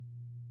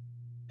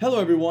Hello,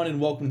 everyone,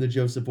 and welcome to the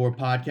Joseph Orr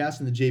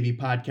Podcast and the JV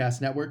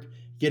Podcast Network.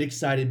 Get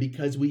excited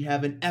because we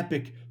have an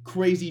epic,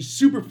 crazy,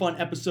 super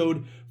fun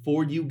episode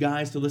for you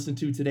guys to listen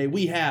to today.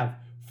 We have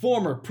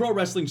former pro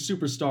wrestling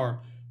superstar,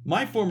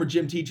 my former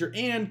gym teacher,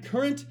 and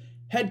current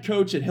head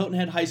coach at Hilton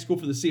Head High School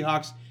for the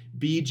Seahawks,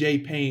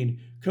 BJ Payne.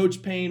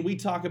 Coach Payne, we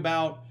talk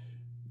about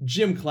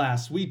gym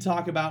class, we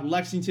talk about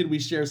Lexington, we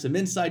share some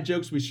inside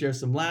jokes, we share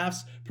some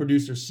laughs.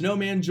 Producer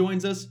Snowman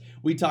joins us.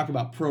 We talk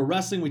about pro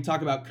wrestling, we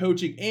talk about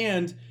coaching,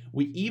 and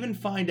we even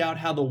find out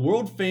how the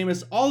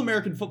world-famous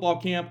All-American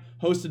football camp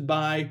hosted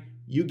by,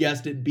 you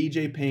guessed it,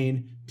 BJ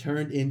Payne,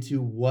 turned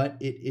into what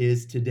it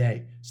is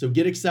today. So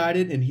get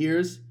excited, and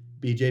here's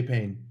BJ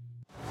Payne.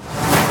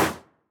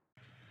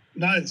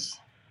 Nice.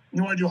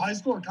 You want to do high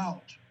school or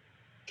college?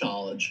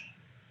 College.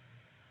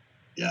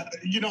 Yeah,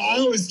 I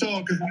always tell,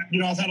 because,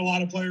 I've had a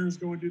lot of players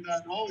go and do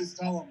that, and I always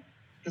tell them,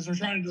 because they're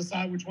trying to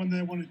decide which one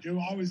they want to do,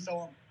 I always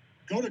tell them,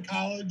 go to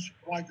college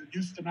like they're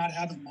used to not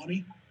having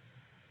money.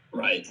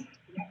 Right.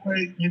 That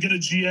way you get a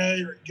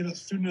GA or get a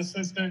student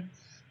assistant.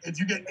 If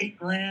you get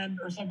 $8,000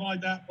 or something like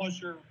that, plus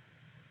your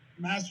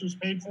master's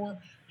paid for,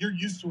 you're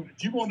used to it.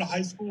 If you go into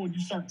high school and you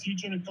start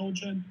teaching and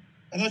coaching,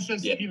 and let's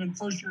just even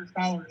first year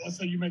salary, let's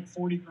say you make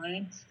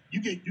 $40,000,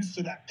 you get used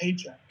to that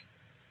paycheck.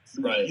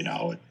 Right.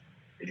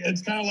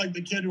 It's kind of like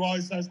the kid who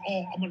always says,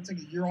 "Oh, I'm going to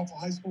take a year off of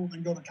high school and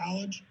then go to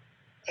college,"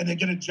 and they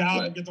get a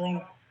job and get their own.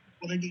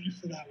 Well, they get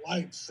used to that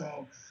life.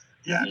 So,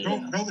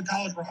 go the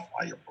college route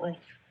while you're broke.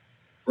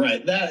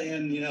 Right. That,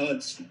 and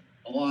it's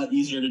a lot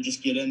easier to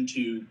just get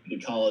into the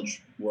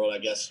college world, I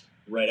guess,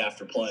 right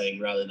after playing,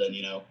 rather than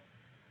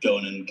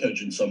going and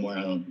coaching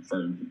somewhere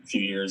for a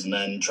few years and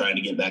then trying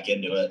to get back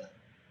into it.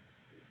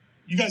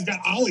 You guys got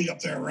Ollie up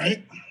there,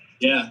 right?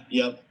 Yeah.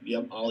 Yep.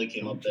 Ollie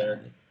came up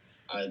there.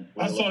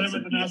 I saw him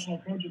at the National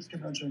Coaches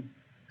Convention.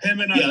 Him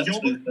and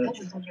Gilbert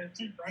was up there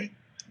too, right?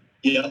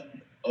 Yep.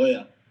 Oh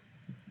yeah.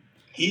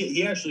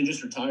 He actually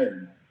just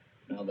retired.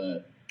 Now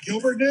that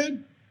Gilbert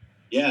did.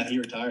 Yeah, he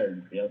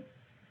retired. Yep.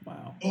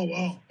 Wow. Oh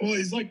wow. Well,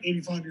 he's like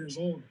 85 years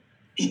old.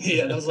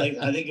 Yeah, that was I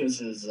think it was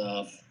his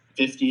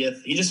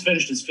 50th. He just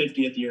finished his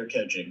 50th year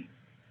coaching.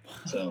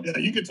 So yeah,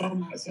 you could tell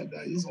him I said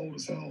that. He's old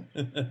as hell.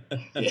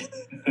 Yeah.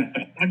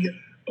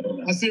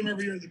 I see him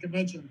every year at the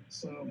convention.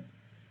 So.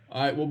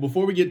 All right, well,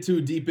 before we get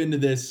too deep into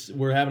this,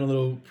 we're having a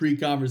little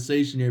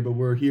pre-conversation here, but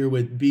we're here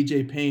with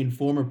BJ Payne,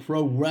 former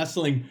pro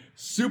wrestling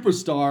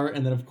superstar,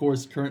 and then, of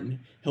course,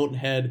 current Hilton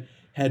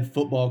head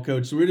football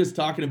coach. So we're just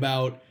talking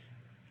about,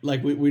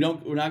 we're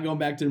not going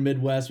back to the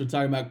Midwest. We're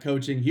talking about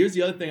coaching. Here's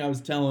the other thing I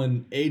was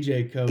telling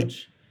AJ,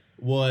 Coach,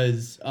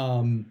 was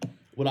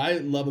what I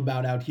love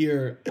about out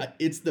here,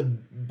 it's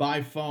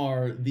by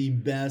far the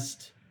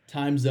best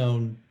time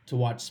zone to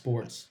watch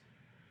sports,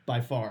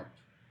 by far.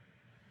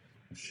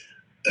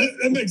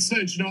 That makes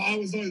sense. I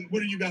was always,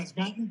 what are you guys,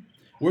 Mountain?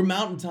 We're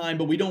Mountain Time,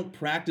 but we don't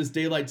practice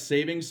daylight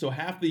savings. So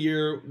half the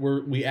year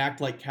we act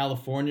like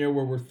California,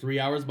 where we're 3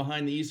 hours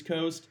behind the East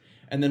Coast.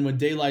 And then when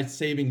daylight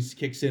savings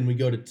kicks in, we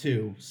go to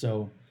 2.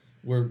 So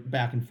we're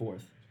back and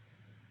forth.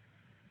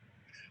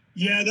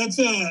 Yeah,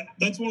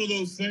 that's one of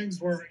those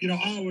things where,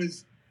 I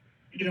always,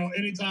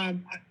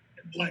 anytime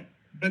I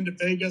been to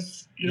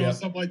Vegas,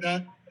 stuff like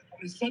that.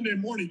 It's Sunday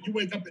morning, you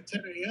wake up at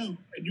 10 a.m.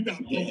 and you got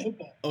pro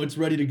football. Oh, it's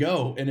ready to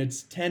go. And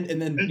it's 10, and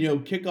then,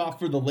 kickoff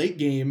for the late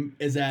game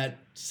is at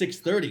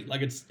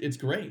 6:30. It's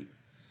great.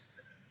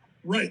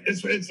 Right.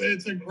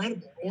 It's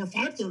incredible. Or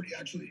 5:30,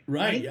 actually.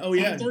 Right. Oh,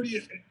 yeah.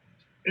 5:30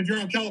 if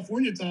you're on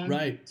California time.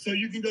 Right. So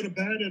you can go to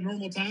bed at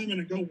normal time and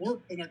then go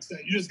work the next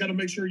day. You just got to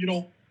make sure you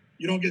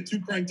don't get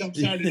too cranked up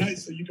Saturday night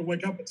so you can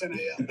wake up at 10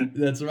 a.m.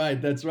 That's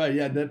right.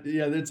 Yeah. That's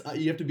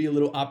you have to be a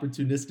little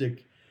opportunistic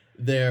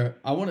there.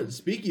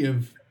 Speaking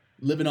of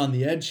living on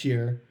the edge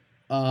here,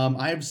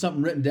 I have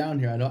something written down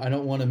here. I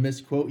don't want to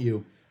misquote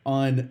you.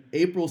 On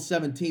April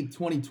 17th,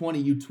 2020,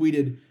 you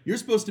tweeted, "You're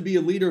supposed to be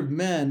a leader of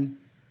men.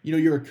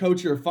 You're a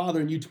coach, you're a father,"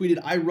 and you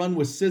tweeted, "I run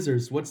with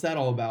scissors." What's that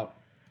all about?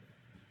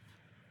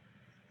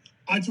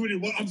 I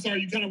tweeted what? I'm sorry,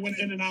 you kind of went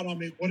in and out on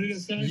me. What did it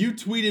say? You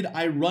tweeted,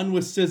 "I run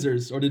with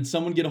scissors," or did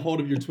someone get a hold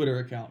of your Twitter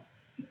account?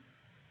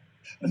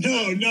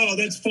 No,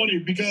 that's funny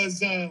because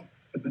so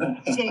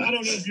I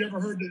don't know if you ever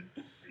heard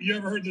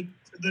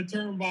the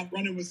term about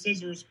running with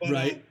scissors, but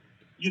right.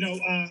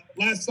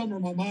 Last summer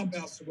my mom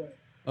passed away.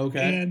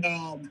 Okay.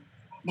 And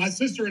my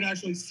sister had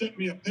actually sent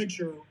me a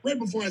picture right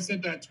before I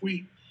sent that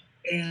tweet,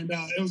 and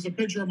it was a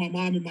picture of my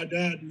mom and my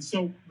dad. And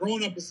so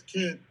growing up as a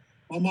kid,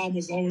 my mom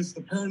was always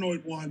the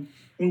paranoid one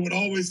who would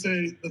always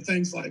say the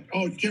things like,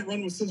 "Oh, you can't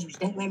run with scissors.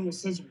 Don't run with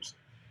scissors."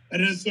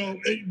 And then so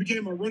it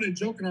became a running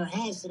joke in our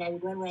house that I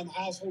would run around the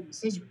house holding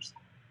scissors.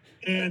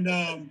 And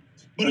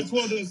but it's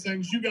one of those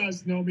things. You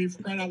guys know me,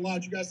 for crying out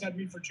loud. You guys had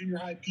me for junior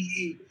high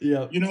PE.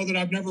 Yeah. You know that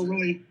I've never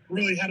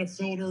really had a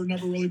filter,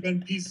 never really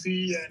been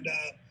PC, and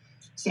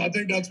so I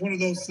think that's one of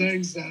those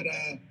things that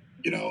I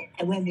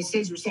run with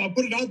scissors. So I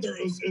put it out there.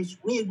 It was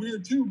really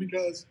weird too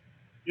because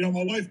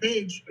my wife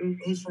Paige,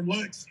 who's from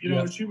Lex,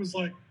 she was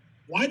like,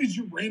 "Why did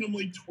you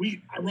randomly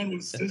tweet I run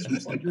with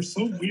scissors? Like, you're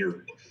so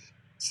weird."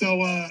 So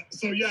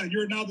yeah,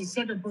 you're now the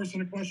second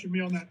person to question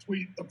me on that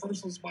tweet. The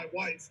first was my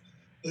wife.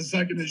 The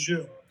second is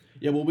you.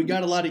 Yeah, well, we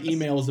got a lot of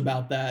emails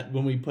about that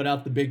when we put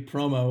out the big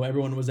promo.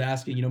 Everyone was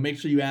asking, make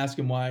sure you ask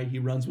him why he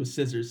runs with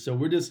scissors. So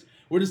we're just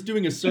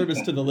doing a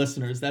service to the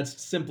listeners.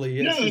 That's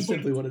simply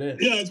simply what it is.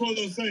 Yeah, it's one of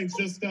those things.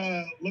 Just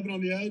living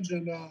on the edge,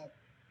 and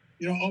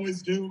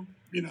always do.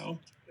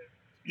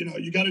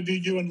 You got to do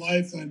you in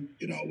life, and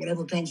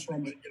whatever comes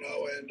from it.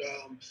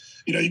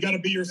 And you got to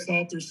be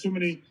yourself. There's too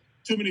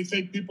many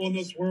fake people in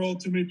this world.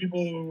 Too many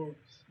people who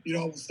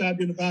will stab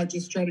you in the back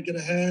just to try to get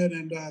ahead,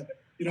 and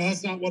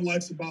that's not what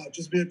life's about.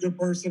 Just be a good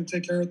person,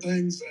 take care of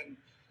things,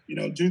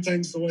 and do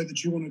things the way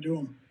that you want to do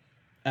them.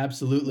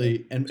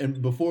 Absolutely.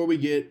 And before we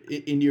get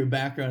into your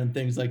background and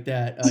things like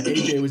that,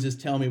 AJ was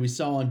just telling me, we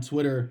saw on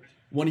Twitter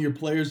one of your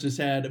players just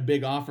had a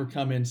big offer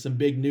come in, some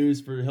big news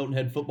for the Hilton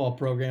Head football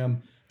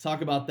program.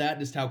 Talk about that,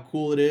 just how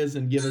cool it is,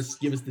 and give us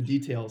the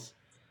details.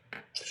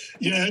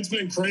 Yeah, it's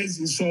been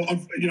crazy. So, I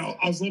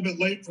was a little bit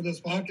late for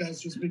this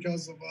podcast just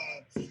because of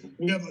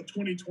we have a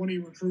 2020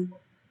 recruit.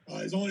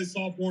 He's only a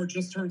sophomore,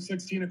 just turned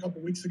 16 a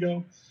couple weeks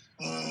ago.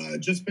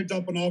 Just picked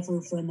up an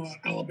offer from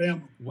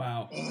Alabama.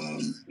 Wow.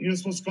 He was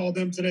supposed to call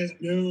them today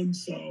at noon.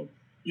 So,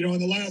 in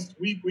the last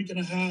week and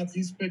a half,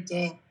 he's picked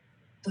up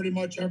pretty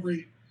much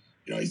every,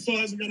 he still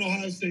hasn't gone to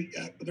Ohio State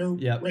yet, but they're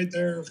right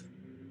there.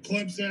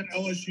 Clemson,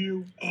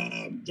 LSU,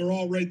 they're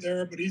all right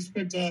there, but he's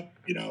picked up,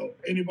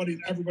 anybody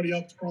and everybody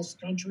else across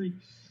the country.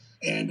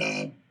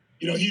 And,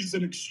 he's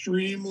an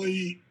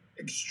extremely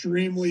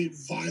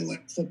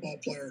violent football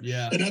player.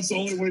 Yeah. And that's the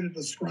only way to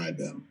describe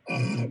him.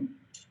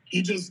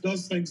 He just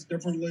does things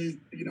differently.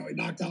 He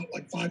knocked out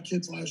like 5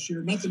 kids last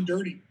year. Nothing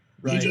dirty.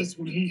 Right.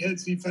 When he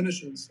hits, he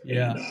finishes.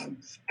 Yeah. And,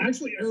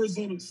 actually,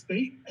 Arizona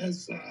State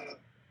has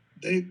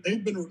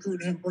they've been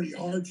recruiting him pretty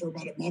hard for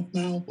about a month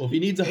now. Well, if he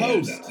needs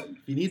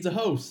a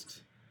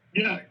host.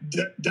 Yeah,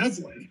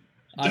 definitely.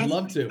 I'd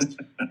love to.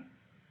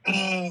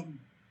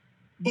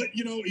 But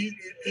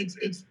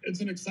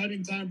it's an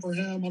exciting time for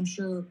him. I'm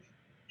sure.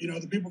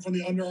 The people from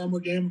the Under Armour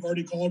game have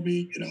already called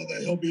me.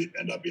 That he'll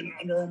end up being an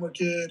Under Armour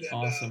kid. And,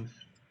 awesome.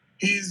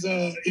 He's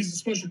a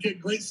special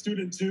kid, great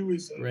student too.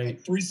 He's a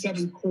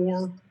 3.7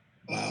 core.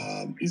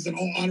 He's in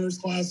all honors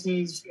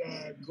classes.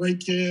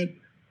 Great kid.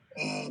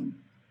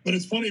 But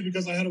it's funny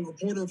because I had a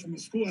reporter from the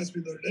school ask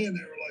me the other day, and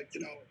they were like,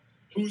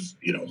 who's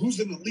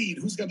in the lead?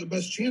 Who's got the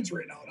best chance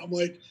right now? And I'm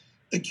like,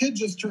 the kid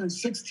just turned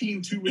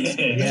 16 2 weeks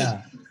ago.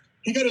 Yeah.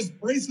 He got his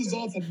braces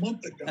off a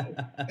month ago,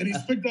 and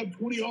he's picked up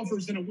 20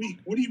 offers in a week.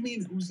 What do you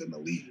mean, who's in the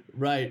lead?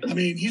 Right. I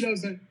mean, he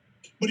doesn't.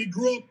 But he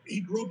grew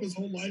up his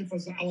whole life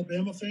as an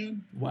Alabama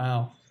fan.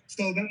 Wow.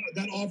 So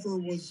that offer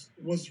was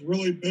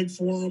really big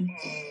for him.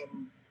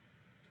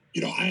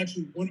 I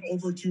actually went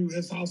over to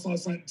his house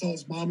last night to tell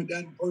his mom and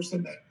dad in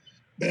person that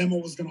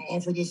Bama was going to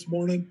offer this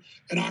morning.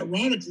 And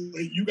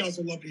ironically, you guys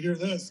will love to hear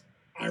this.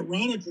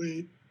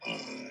 Ironically,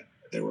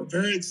 they were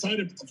very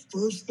excited. But the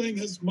first thing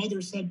his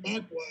mother said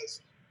back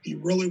was, he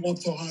really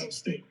wants Ohio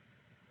State.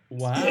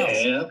 Wow.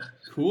 Yeah.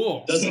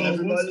 Cool.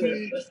 Doesn't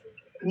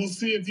we'll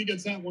see if he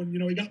gets that one.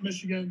 He got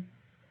Michigan.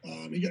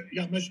 He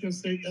got Michigan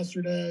State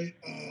yesterday.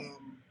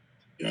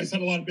 He's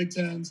had a lot of Big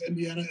Tens,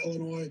 Indiana,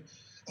 Illinois.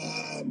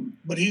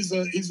 But he's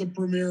a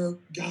premier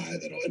guy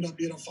that'll end up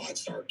being a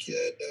 5-star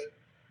kid.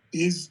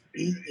 He's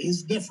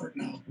different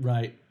now.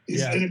 Right.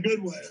 He's in a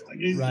good way. Like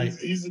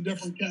he's a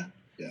different cat.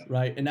 Yeah.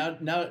 Right. And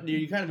now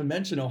you kind of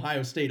mentioned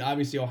Ohio State.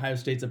 Obviously, Ohio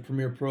State's a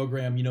premier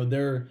program.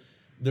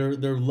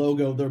 Their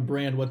logo, their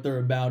brand, what they're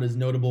about is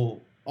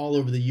notable all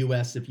over the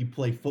U.S. if you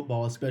play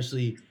football,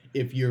 especially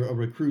if you're a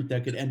recruit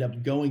that could end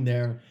up going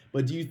there.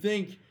 But do you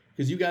think,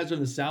 because you guys are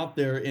in the South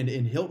there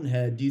in Hilton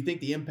Head, do you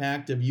think the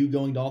impact of you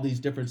going to all these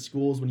different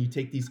schools when you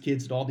take these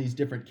kids to all these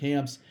different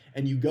camps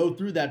and you go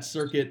through that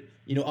circuit,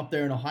 up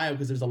there in Ohio,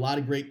 because there's a lot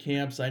of great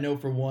camps. I know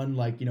for one,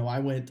 I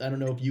went, I don't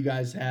know if you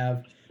guys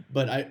have,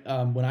 but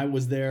when I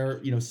was there,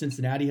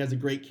 Cincinnati has a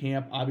great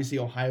camp. Obviously,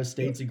 Ohio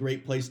State's a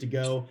great place to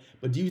go.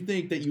 But do you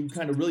think that you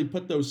kind of really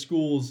put those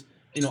schools,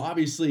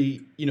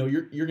 obviously,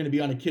 you're going to be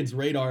on a kid's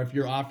radar if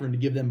you're offering to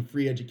give them a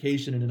free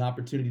education and an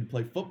opportunity to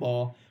play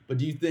football. But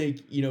do you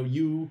think,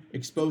 you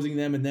exposing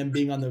them and them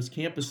being on those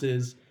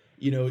campuses,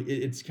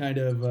 it's kind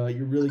of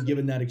you're really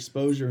giving that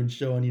exposure and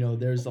showing,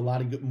 there's a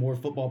lot of more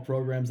football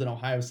programs than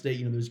Ohio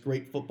State. There's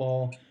great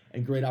football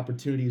and great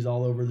opportunities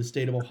all over the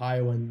state of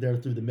Ohio and there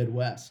through the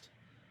Midwest.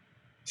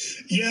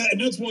 Yeah,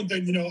 and that's one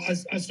thing.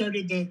 I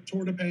started the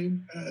Tour de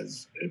Payne,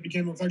 as it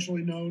became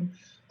affectionately known,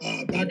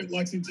 back at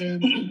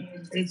Lexington.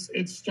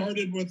 It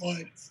started with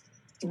like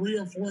 3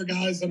 or 4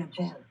 guys in a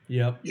car.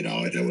 Yep.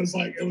 And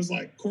it was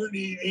like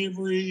Courtney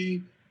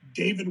Avery,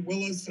 David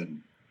Willis,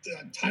 and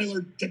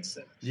Tyler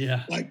Dixon.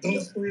 Yeah. Like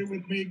those 3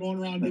 with me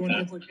going around doing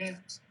different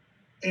camps.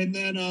 And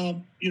then,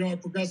 I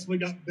progressively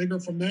got bigger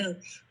from there.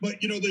 But,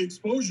 the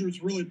exposure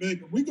is really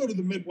big. We go to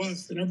the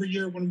Midwest, and every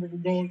year when we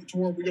go on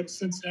tour, we go to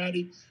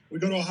Cincinnati, we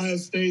go to Ohio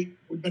State,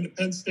 we've been to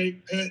Penn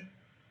State, Pitt.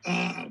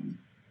 Are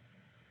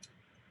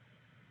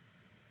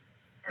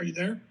you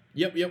there?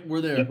 Yep,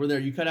 we're there.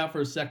 You cut out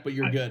for a sec, but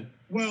you're good.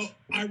 Well,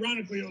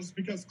 ironically, it was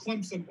because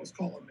Clemson was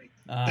calling me.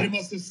 They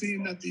must have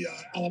seen that the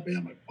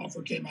Alabama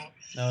offer came out.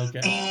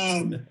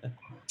 Okay.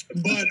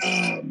 But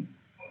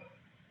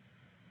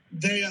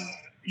they,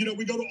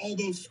 we go to all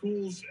those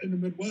schools in the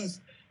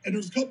Midwest, and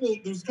there's a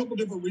couple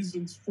different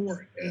reasons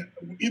for it.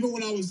 Even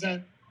when I was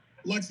at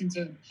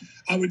Lexington,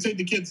 I would take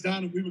the kids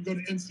down, and we would go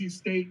to NC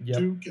State,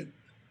 Duke, and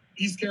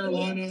East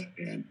Carolina,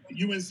 and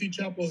UNC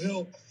Chapel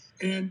Hill.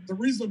 And the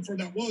reason for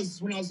that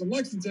was when I was in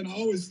Lexington, I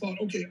always thought,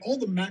 okay, all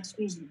the MAC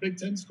schools and the Big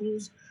Ten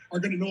schools are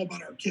going to know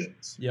about our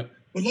kids. Yep.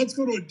 But let's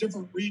go to a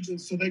different region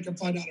so they can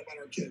find out about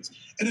our kids.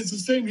 And it's the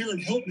same here in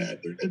Hilton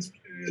Head.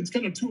 It's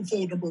kind of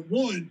twofold. Number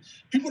one,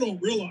 people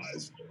don't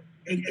realize,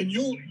 and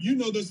you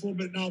know this a little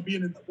bit now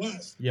being in the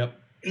West,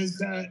 is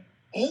that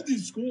all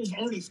these schools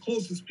aren't as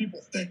close as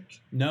people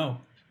think. No.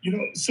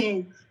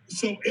 So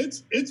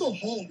it's a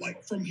haul.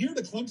 Like from here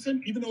to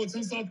Clemson, even though it's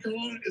in South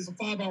Carolina, is a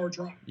 5-hour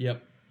drive.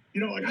 Yep.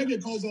 Like I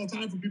get calls all the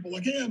time from people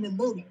like, hey, I'm in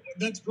Myrtle.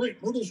 That's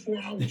great. Myrtle's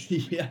 4 hours.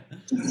 Yeah.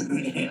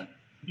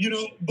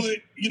 But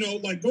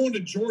like going to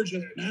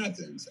Georgia and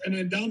Athens, and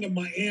then down to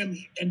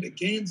Miami and to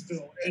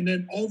Gainesville, and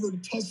then over to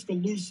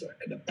Tuscaloosa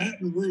and to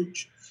Baton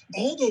Rouge,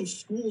 all those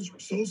schools are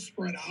so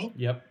spread out.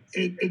 Yep.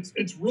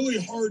 It's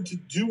really hard to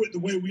do it the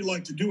way we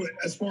like to do it.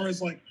 As far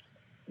as like,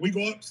 we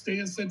go up, stay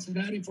in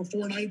Cincinnati for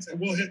 4 nights, and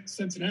we'll hit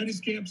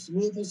Cincinnati's camps,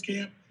 Louisville's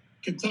camp,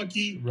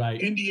 Kentucky,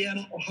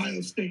 Indiana, Ohio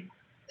State,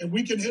 and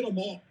we can hit them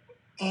all.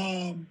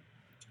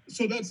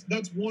 So that's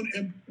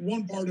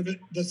one part of it.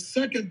 The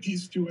second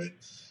piece to it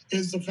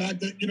is the fact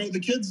that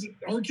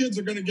our kids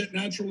are going to get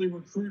naturally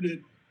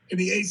recruited in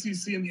the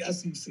ACC and the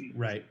SEC.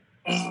 Right.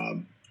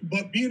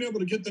 But being able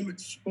to get them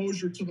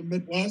exposure to the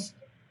Midwest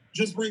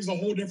just brings a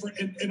whole different.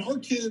 And our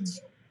kids,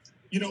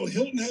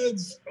 Hilton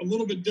Head's a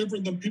little bit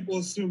different than people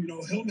assume.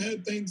 Hilton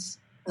Head thinks,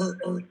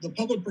 or the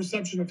public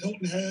perception of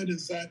Hilton Head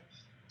is that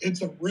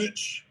it's a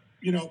rich,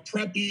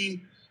 preppy,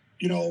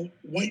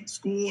 white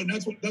school, and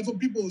that's what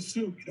people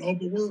assume,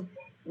 but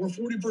we're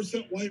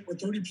 40% white, we're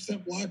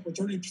 30% black, we're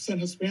 30%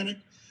 Hispanic.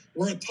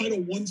 We're a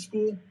Title I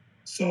school,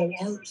 so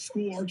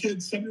our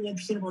kids,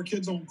 71% of our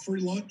kids on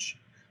free lunch.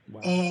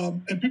 Wow.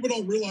 And people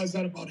don't realize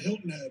that about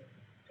Hilton Head.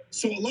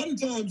 So a lot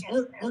of times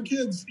our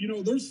kids,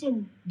 there's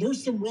some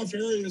rough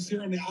areas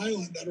here on the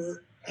island that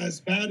are as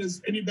bad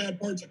as any bad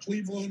parts of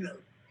Cleveland or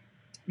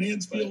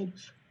Mansfield,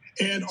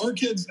 and our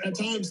kids at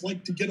times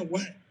like to get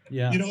away.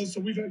 Yeah.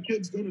 So we've had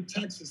kids go to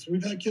Texas.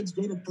 We've had kids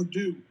go to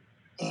Purdue,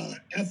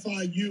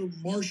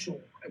 FIU, Marshall,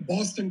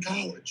 Boston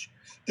College.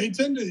 They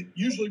tend to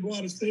usually go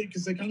out of state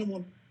because they kind of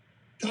want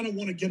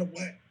to get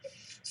away.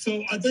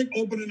 So I think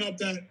opening up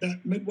that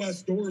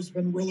Midwest door has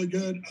been really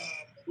good.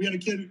 We had a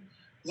kid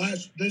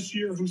this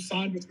year who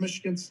signed with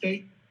Michigan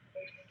State,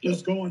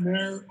 just going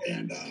there,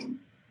 and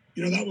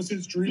that was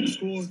his dream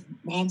school. His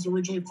mom's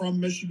originally from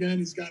Michigan.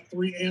 He's got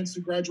 3 aunts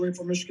who graduate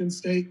from Michigan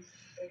State.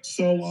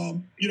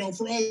 So,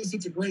 for us,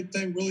 it's a great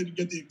thing really to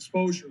get the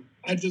exposure.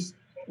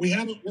 We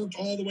haven't worked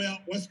all the way out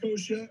West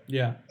Coast yet.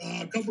 Yeah.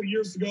 A couple of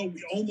years ago,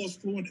 we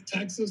almost flew into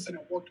Texas and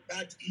it worked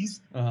back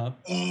east. Uh-huh.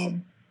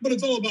 But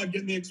it's all about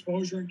getting the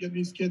exposure and getting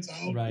these kids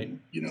out, right?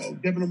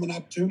 And, giving them an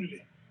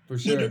opportunity. For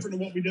sure. No different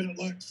than what we did at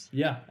Lex.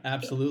 Yeah,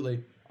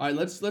 absolutely. All right,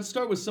 let's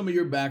start with some of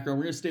your background.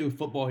 We're going to stay with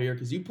football here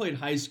because you played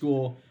high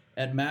school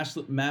at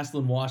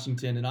Massillon,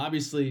 Washington, and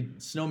obviously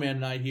Snowman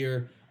and I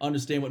here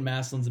understand what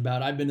Massillon's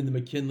about. I've been in the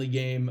McKinley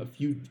game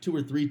 2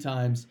 or 3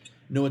 times,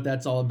 know what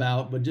that's all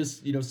about, but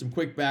just, some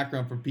quick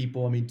background for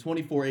people. I mean,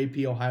 24 AP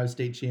Ohio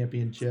State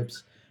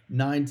championships,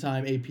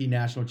 9-time AP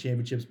national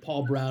championships.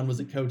 Paul Brown was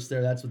a coach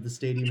there. That's what the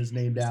stadium is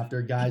named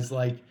after. Guys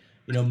like,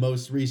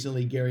 most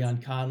recently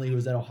Garyon Conley, who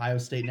was at Ohio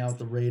State now with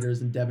the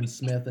Raiders, and Devin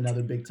Smith,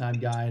 another big-time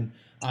guy, and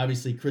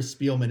obviously Chris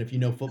Spielman. If you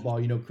know football,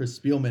 you know Chris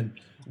Spielman.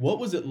 What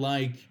was it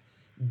like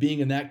being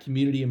in that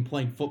community and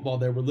playing football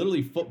there, where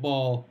literally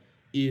football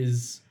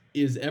is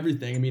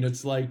everything? I mean,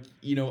 it's like,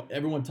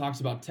 everyone talks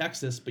about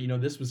Texas, but,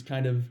 this was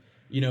kind of,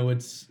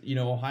 it's,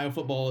 Ohio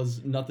football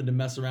is nothing to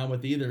mess around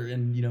with either.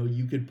 And,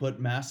 you could put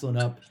Massillon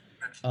up,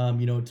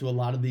 to a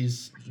lot of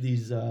these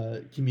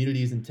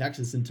communities in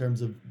Texas in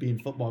terms of being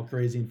football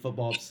crazy and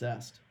football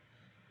obsessed.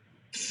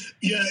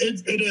 Yeah,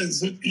 it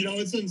is.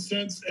 It's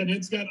incensed, and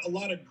it's got a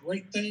lot of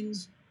great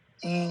things.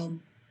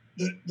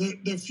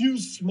 The few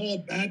small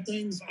bad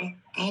things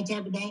I'll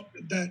talk about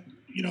that,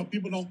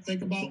 people don't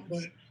think about,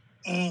 but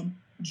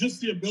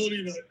just the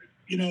ability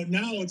to,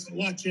 now it's a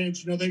lot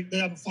changed. They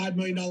have a $5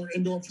 million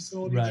indoor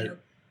facility there.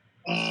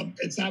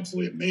 It's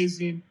absolutely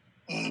amazing.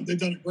 They've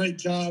done a great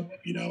job.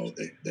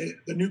 The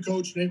new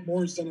coach, Nate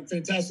Moore, has done a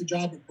fantastic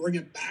job of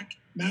bringing back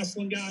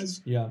Massillon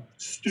guys. Yeah.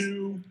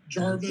 Stu,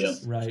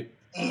 Jarvis. Yeah. Right.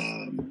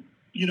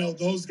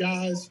 Those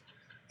guys.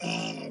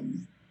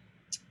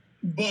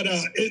 But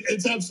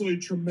it's absolutely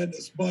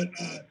tremendous. But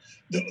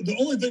the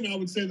only thing I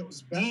would say that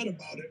was bad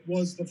about it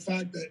was the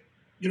fact that,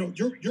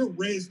 you're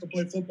raised to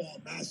play football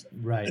in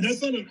Massillon. Right. And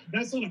that's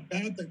not a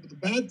bad thing. But the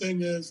bad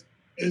thing is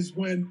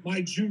when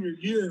my junior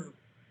year,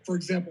 for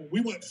example,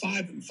 we went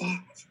 5-5.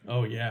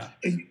 Oh, yeah.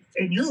 And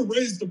you're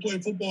raised to play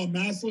football in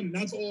Massillon, and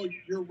that's all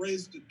you're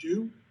raised to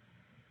do.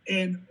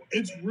 And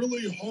it's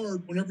really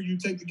hard whenever you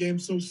take the game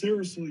so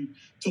seriously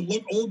to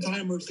look old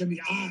timers in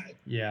the eye.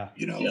 Yeah.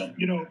 You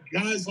know,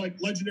 guys like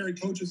legendary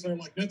coaches that are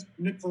like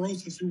Nick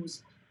Ferrosis, who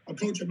was a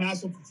coach at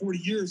Massillon for 40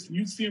 years, and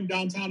you'd see him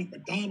downtown at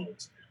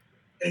McDonald's,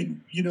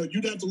 and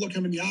you'd have to look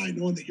him in the eye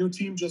knowing that your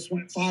team just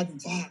went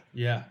 5-5.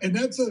 Yeah. And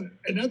that's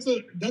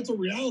a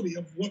reality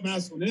of what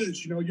Massillon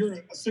is. You're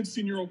a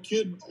 16-year-old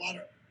kid with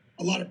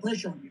a lot of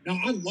pressure on you. Now,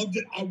 I loved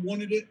it, I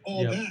wanted it,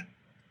 all that.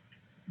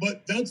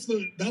 But that's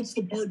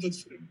the part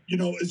that's,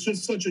 it's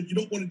just you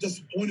don't want to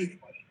disappoint anybody.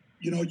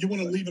 You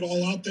want to leave it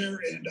all out there.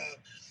 And,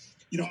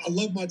 I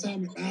love my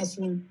time at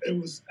Massillon. It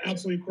was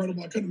absolutely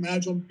incredible. I couldn't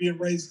imagine being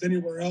raised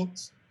anywhere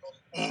else.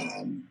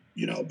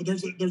 But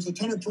there's a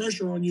ton of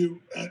pressure on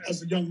you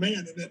as a young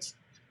man. And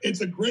it's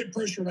a great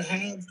pressure to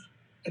have,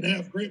 and to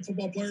have great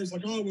football players.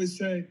 Like I always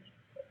say,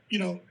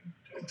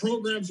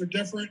 programs are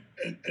different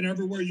and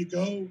everywhere you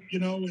go,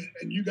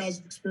 and you guys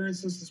have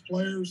experienced this as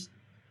players.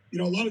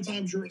 A lot of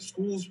times you're at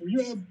schools where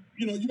you have,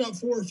 you got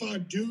 4 or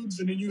 5 dudes,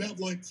 and then you have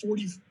like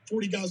 40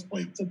 guys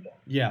playing football.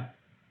 Yeah.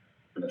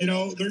 They're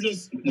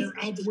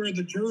out to wear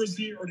the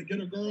jersey or to get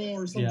a girl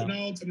or something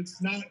else. And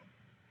it's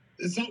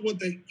not what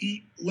they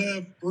eat,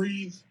 live,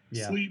 breathe,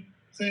 sleep,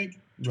 think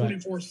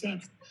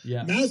 24/7.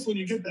 Yeah. Massillon,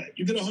 you get that.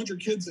 You get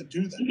 100 kids that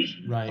do that.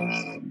 Right.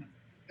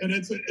 And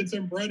it's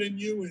inbred in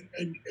you,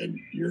 and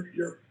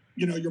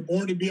you're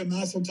born to be a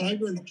Massillon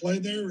Tiger and to play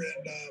there,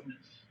 and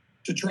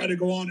to try to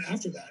go on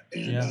after that.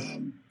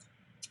 And,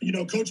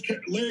 Coach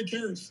Larry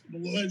Karras, the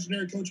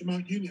legendary coach of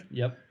Mount Union,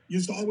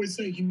 used to always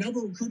say he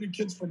never recruited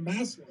kids from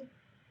Massillon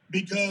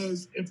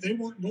because if they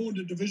weren't going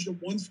to Division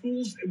I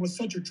schools, it was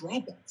such a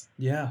drop-off.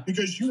 Yeah.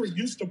 Because you were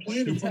used to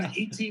playing in front of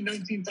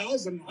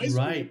 19,000 in high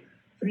school. Right.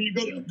 And you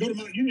go to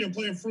Mount Union and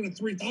play in front of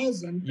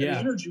 3,000, and the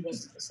energy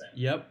wasn't the same.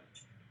 Yep.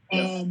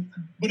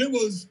 But it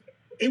was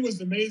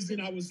amazing.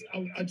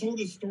 I told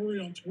this story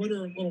on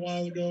Twitter a little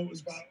while ago. It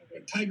was about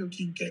when Tiger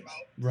King came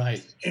out.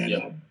 Right.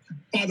 And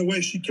by the way,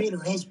 she killed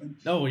her husband.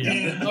 Oh yeah.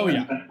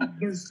 And,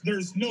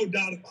 There's no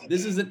doubt about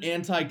this that. is an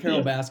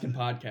anti-Carol Baskin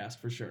podcast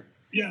for sure.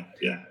 Yeah.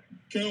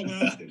 Carol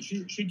Baskin.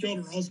 she killed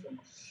her husband.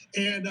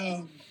 And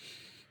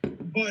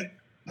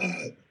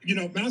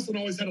Massillon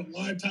always had a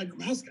live tiger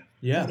mascot.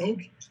 Yeah. Called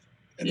Obi.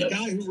 And the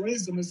guy who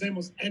raised him, his name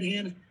was Ed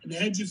Hannon, and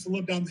Ed used to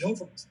live down the hill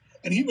from us.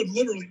 And he would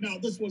literally, now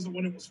this wasn't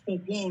when it was full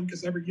blown,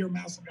 because every year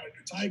Massillon got a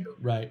new tiger.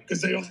 Right.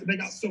 Because they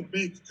got so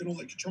big, you could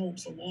only control them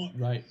so long.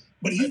 Right.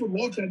 But he would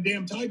walk that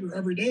damn tiger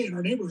every day in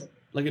our neighborhood.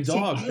 Like a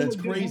dog. That's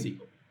crazy.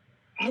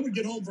 I would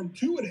get home from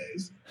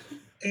 2-a-days,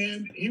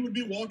 and he would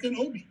be walking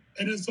Obi.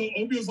 And then so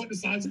Obi was like the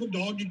size of a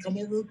dog. He'd come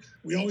over.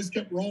 We always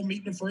kept raw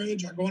meat in the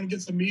fridge. I'd go in and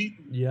get some meat.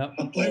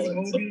 And play with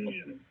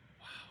Obi. And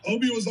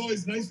Obi was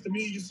always nice to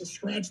me. He used to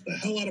scratch the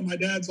hell out of my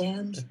dad's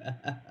arms.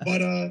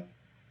 But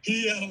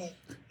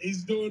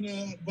he's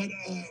doing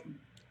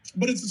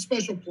but it's a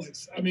special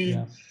place. I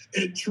mean,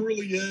 it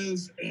truly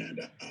is.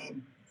 And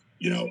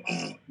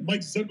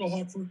Mike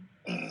Zuckelhofer,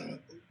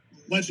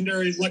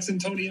 legendary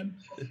Lexingtonian,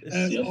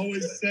 has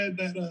always said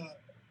that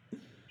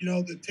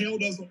the tail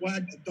doesn't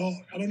wag the dog.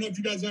 I don't know if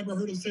you guys ever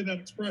heard him say that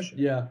expression.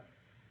 Yeah.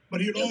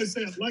 But he would always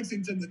say at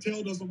Lexington, the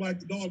tail doesn't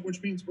wag the dog,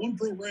 which means one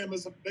program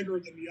isn't bigger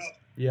than the other.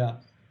 Yeah.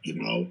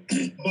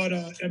 But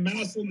in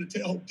Massillon, the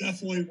tail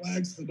definitely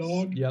wags the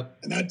dog. Yep.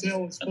 And that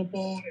tail is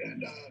football,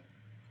 and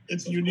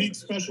it's a unique,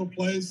 special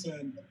place.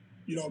 And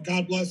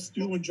God bless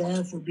Stu and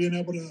Jar for being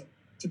able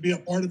to be a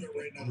part of it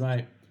right now.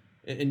 Right.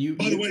 And you.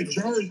 By the way,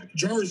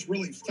 Jar is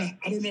really fat.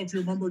 I don't know if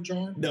you remember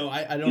Jar. No,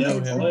 I don't know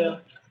him. Oh, yeah.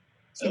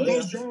 So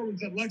Coach Jar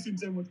was at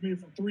Lexington with me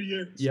for 3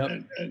 years.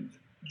 Yep. And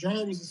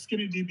Jar was a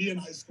skinny DB in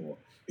high school.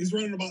 He's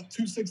running about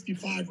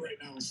 265 right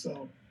now.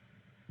 So.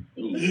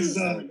 He's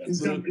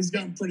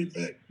gotten pretty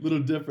big. Little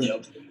different.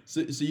 Yep.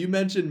 So you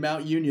mentioned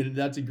Mount Union, and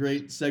that's a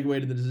great segue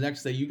to the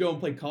next thing. You go and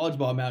play college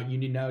ball at Mount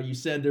Union now. You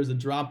said there's a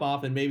drop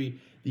off in maybe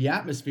the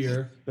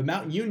atmosphere, but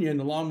Mount Union,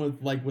 along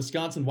with like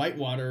Wisconsin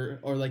Whitewater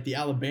or like the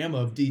Alabama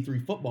of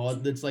D3 football,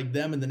 that's like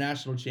them in the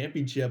national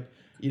championship,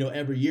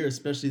 every year,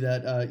 especially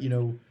that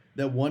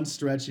that one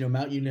stretch.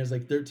 Mount Union has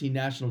like 13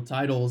 national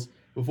titles.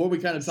 Before we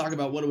kind of talk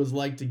about what it was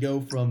like to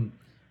go from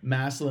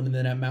Massillon and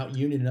then at Mount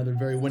Union, another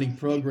very winning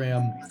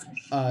program.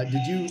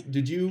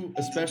 Did you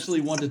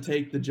especially want to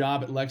take the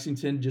job at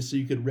Lexington just so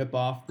you could rip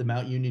off the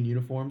Mount Union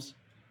uniforms?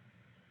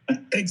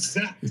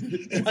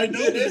 Exactly. I know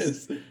it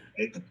is.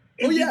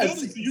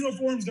 The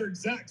uniforms are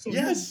exact. So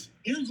yes.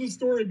 Here's the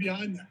story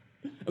behind that.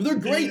 They're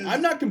great.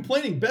 I'm not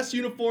complaining. Best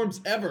uniforms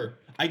ever.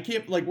 I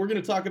can't we're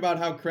going to talk about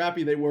how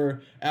crappy they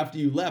were after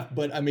you left,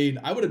 but I mean,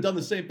 I would have done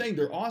the same thing.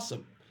 They're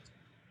awesome.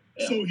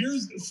 Yeah. So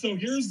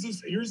here's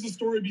the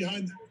story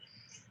behind that.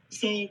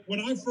 So when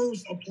I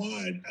first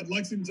applied at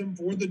Lexington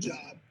for the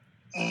job,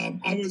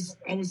 I was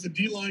the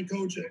D-line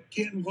coach at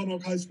Canton Glen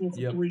Oak High School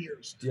for 3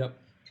 years. Yep.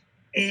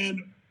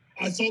 And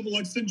I saw the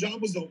Lexington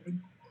job was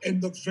open,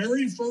 and the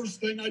very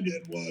first thing I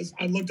did was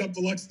I looked up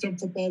the Lexington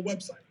football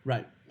website.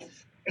 Right.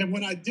 And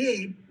when I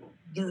did,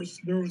 there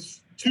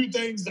was 2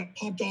 things that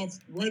popped off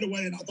right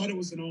away, and I thought it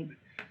was an omen.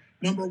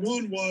 Number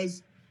one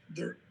was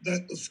that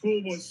the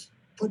school was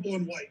purple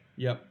and white.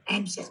 Yep.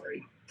 I'm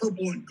sorry,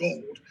 purple and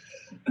gold.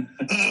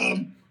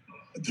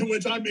 To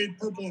which I made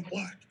purple and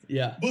black.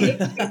 Yeah. But it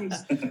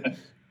was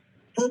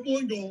purple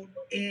and gold,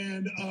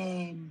 and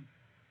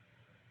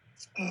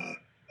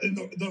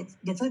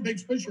the front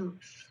page picture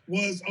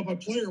was of a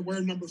player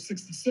wearing number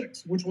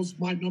 66, which was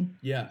my number.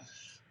 Yeah.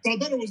 So I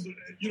thought it was,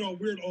 a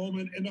weird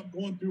omen. Ended up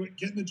going through it,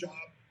 getting the job,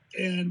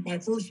 and my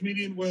first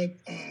meeting with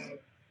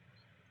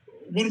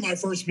one of my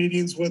first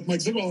meetings with Mike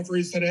Zieghofer,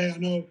 he said, "Hey, I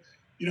know,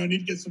 I need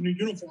to get some new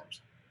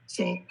uniforms."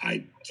 So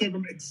I took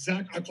them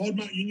I called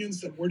Mount Union and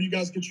said, "Where do you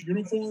guys get your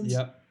uniforms?"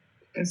 Yep.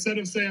 Instead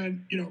of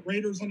saying,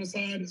 Raiders on the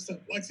side, it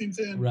said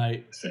Lexington.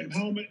 Right. Same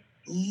helmet.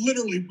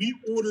 Literally, we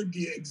ordered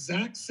the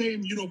exact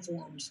same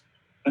uniforms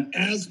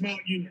as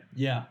Mount Union.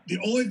 Yeah. The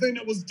only thing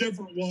that was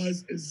different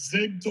is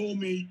Zig told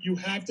me you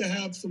have to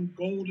have some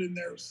gold in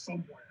there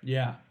somewhere.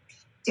 Yeah.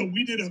 So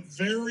we did a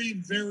very,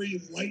 very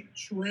light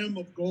trim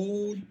of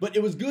gold. But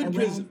it was good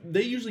because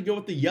they usually go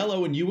with the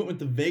yellow, and you went with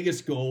the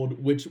Vegas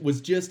gold, which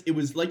was it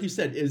was like you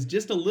said, is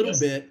just a little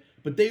bit,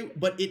 but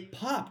it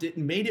popped. It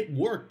made it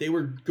work. They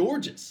were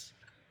gorgeous.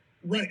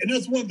 Right, and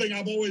that's one thing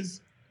I've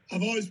always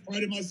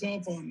prided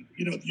myself on,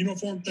 the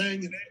uniform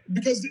thing, and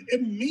because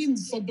it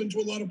means something to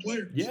a lot of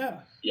players.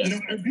 Yeah.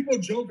 And people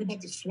joke about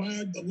the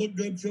swag, the look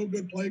good, feel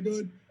good, play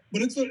good,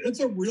 but it's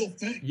a real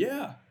thing.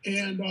 Yeah.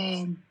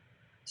 And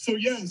so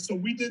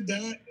we did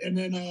that, and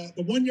then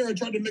the one year I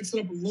tried to mix it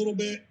up a little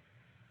bit.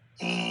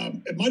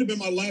 It might have been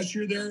my last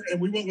year there,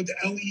 and we went with the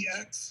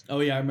LEX.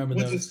 Oh yeah, I remember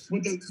those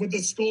with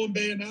the skull and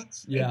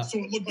bayonets. Yeah. And so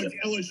it looked like the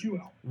LSU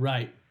helmet.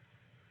 Right.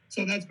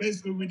 So that's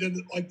basically we did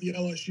it like the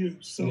LSU.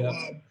 So,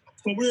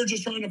 but we were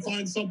just trying to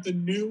find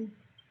something new.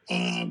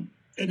 And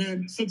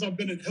then since I've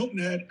been at Hilton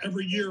Head,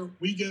 every year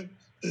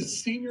the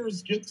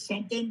seniors get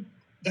something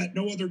that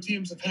no other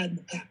teams have had in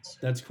the past.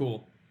 That's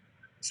cool.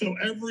 So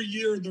every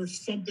year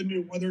there's something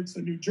new, whether it's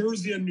a new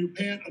jersey, a new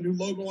pant, a new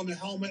logo on the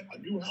helmet, a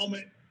new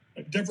helmet,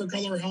 a different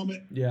color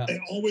helmet. Yeah. They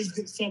always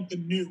get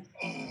something new.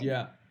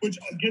 Which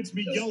gets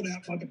me yelled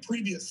at by the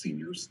previous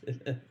seniors.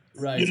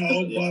 Right.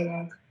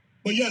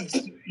 But yes,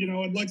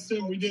 at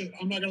Lexington we did.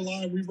 I'm not gonna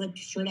lie, we ripped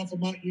straight off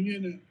of Mount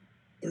Union,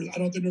 and I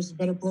don't think there's a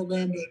better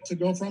program to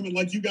go from. And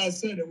like you guys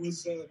said, it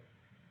was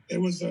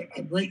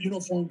a great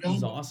uniform combo. It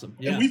was awesome.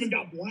 Yeah. And we even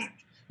got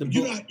black.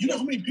 You know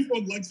how many people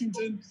in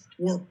Lexington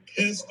were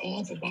pissed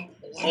off about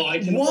black? Oh, I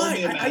can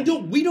only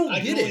imagine. We don't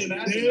get it.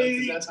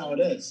 Imagine that's how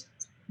it is.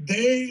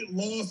 They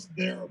lost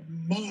their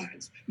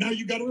minds. Now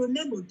you got to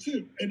remember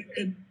too,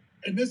 and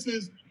this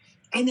is,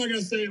 I'm not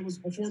gonna say it was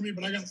before me,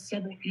 but I got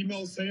several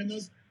emails saying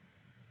this.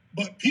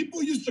 But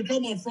people used to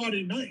come on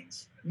Friday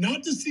nights,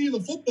 not to see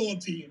the football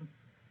team,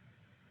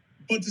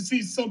 but to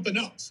see something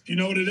else. Do you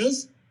know what it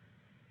is?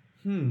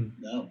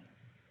 No.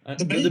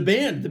 The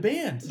band. The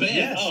band.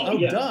 Yes. Oh,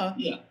 yeah. Duh.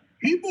 Yeah.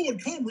 People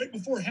would come right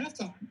before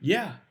halftime.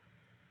 Yeah.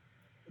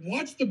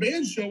 Watch the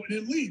band show and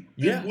then leave.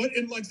 Yeah. And what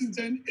in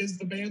Lexington is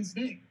the band's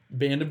name?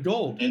 Band of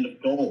Gold. Band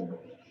of Gold.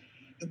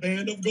 The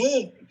Band of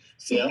Gold.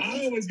 So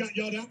I always got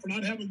yelled at for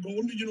not having gold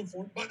in the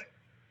uniform. But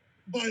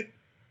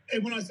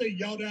and when I say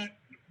yelled at,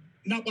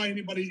 not by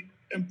anybody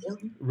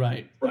important.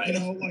 Right.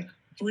 Like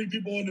 3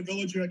 people in the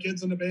village who had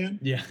kids in the band.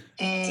 Yeah.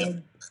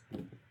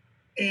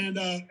 And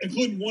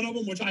including one of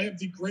them, which I have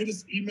the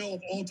greatest email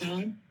of all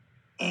time.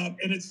 And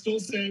it's still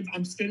saved.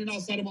 I'm standing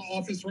outside of my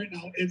office right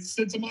now. It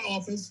sits in my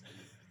office.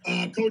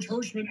 Coach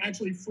Hirschman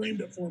actually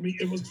framed it for me.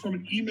 It was from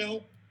an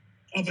email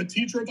of a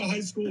teacher at the high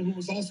school who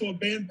was also a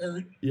band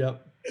parent.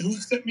 Yep. Who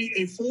sent me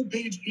a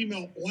full-page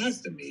email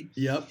blasting me.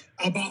 Yep.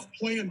 About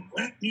playing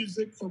rap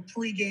music for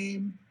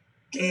pregame.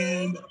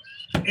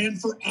 And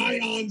for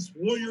Ions,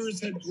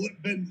 Warriors had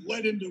been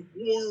led into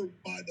war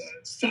by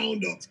the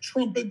sound of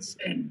trumpets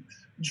and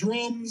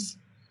drums,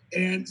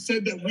 and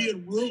said that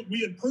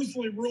we had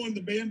personally ruined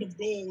the Band of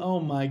Gold. Oh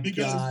my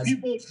God!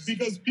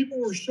 Because people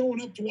were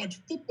showing up to watch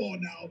football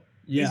now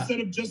instead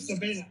of just the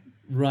band.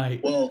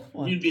 Right. Well,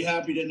 you'd be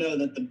happy to know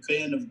that the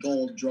Band of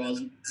Gold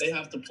they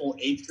have to pull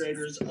 8th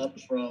graders up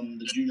from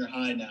the junior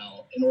high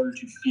now in order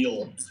to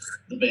feel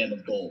the Band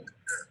of Gold.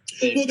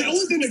 The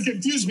only thing that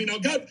confused me, now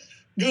God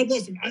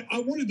bless them, I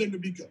wanted them to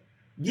be good.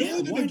 The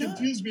only thing that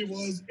confused me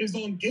is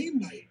on game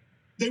night,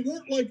 they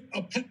weren't like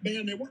a pep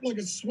band, they weren't like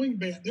a swing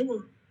band, they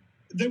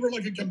were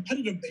like a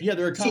competitive band. Yeah,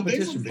 they're a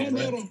competition band.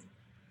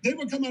 They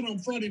would come out on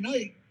Friday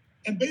night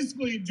and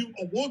basically do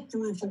a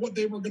walkthrough for what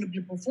they were going to be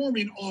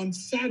performing on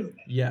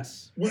Saturday.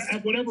 Yes.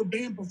 At whatever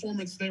band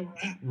performance they were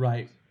at.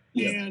 Right.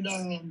 And,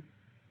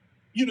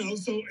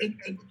 so,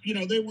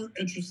 and they weren't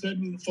interested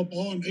in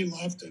football and they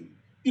left. And,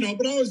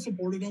 but I always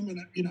supported them. And,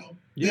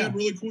 they had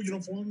really cool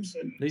uniforms.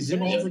 And they did.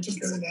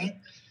 Took care of that.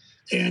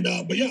 And,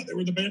 but yeah, they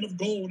were the Band of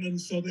Gold. And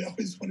so they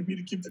always wanted me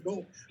to keep the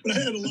gold. But I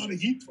had a lot of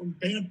heat from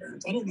band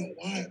parents. I don't know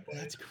why. But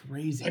that's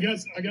crazy. I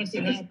guess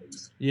it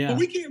happens. Yeah. But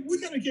we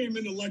kind of came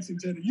into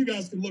Lexington, and you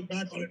guys can look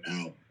back on it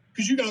now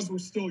because you guys were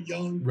still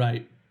young.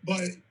 Right.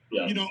 But,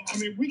 when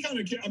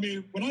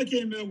I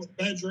came in with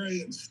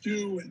Bedre and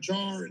Stu and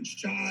Jar and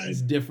Shy.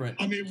 It's different.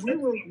 We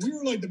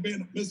were like the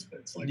Band of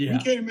Misfits. Like, we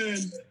came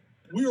in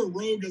we were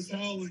rogue as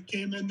hell and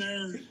came in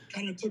there and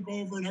kind of took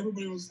over, and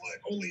everybody was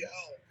like, "Holy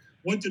hell,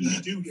 what did we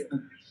do here?"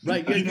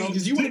 Right, yeah,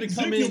 because you wanted to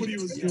come Zig in. knew what he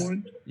was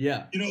doing.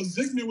 Yeah.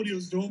 Zig knew what he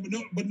was doing,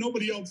 but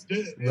nobody else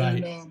did.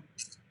 Right. And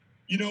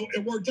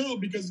it worked out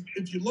because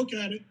if you look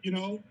at it,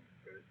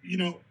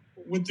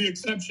 with the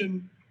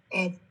exception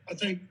of I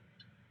think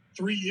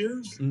 3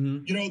 years,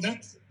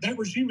 that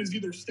regime has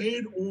either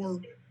stayed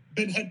or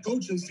been head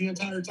coaches the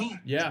entire time.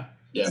 Yeah.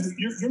 Yeah. I mean,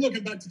 you're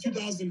looking back to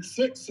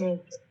 2006, so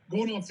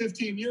going on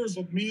 15 years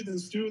with me, then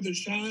Stu, then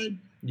Shine,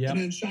 and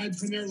then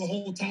Shine's been there the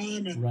whole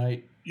time, and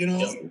right.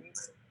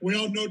 We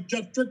all know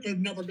Jeff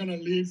Strickland never gonna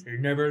leave. You're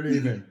never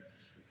leaving.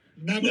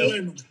 Never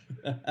leaving.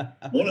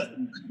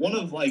 One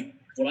of like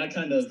what I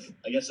kind of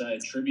I guess I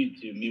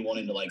attribute to me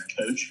wanting to like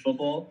coach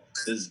football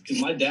is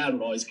because my dad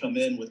would always come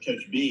in with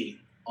Coach B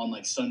on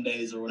like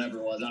Sundays or whatever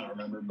it was, I don't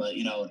remember, but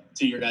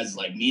to your guys'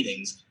 like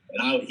meetings,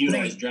 and he would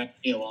always drag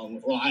me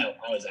along. Well, I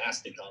always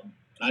asked to come,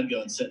 and I'd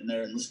go and sit in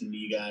there and listen to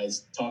you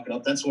guys talk it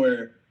up. That's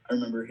where I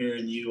remember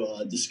hearing you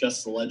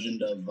discuss the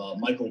legend of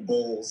Michael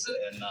Bowles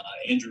and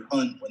Andrew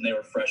Hunt when they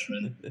were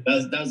freshmen.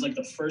 That was like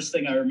the first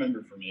thing I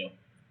remember from you.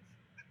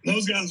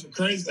 Those guys were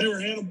crazy. They were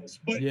animals.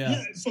 But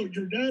so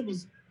your dad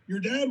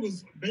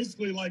was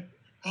basically like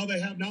how they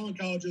have now in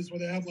colleges where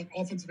they have like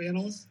offensive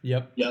analysts.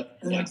 Yep.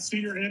 Or like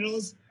senior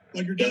analysts.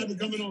 Like your dad would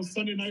come in on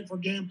Sunday night for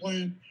game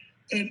plan.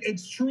 And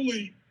it's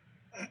truly,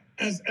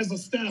 as a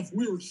staff,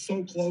 we were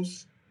so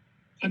close.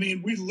 I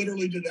mean, we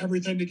literally did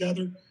everything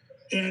together.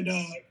 And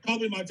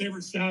probably my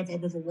favorite staff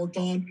I've ever worked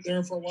on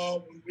there for a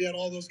while. We had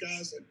all those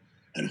guys,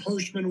 and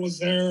Hirschman was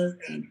there,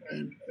 and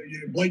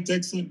Blake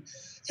Dixon.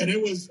 And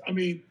it was, I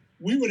mean,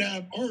 we would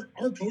have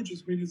our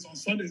coaches' meetings on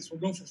Sundays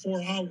would go for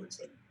 4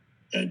 hours.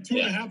 And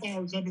 2.5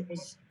 hours of it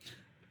was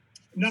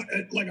not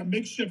like a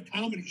makeshift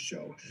comedy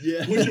show,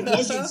 which it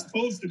wasn't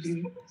supposed to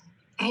be.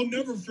 I'll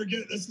never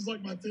forget. This is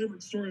like my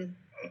favorite story,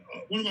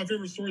 one of my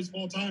favorite stories of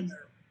all time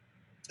there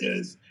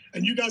is,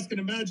 and you guys can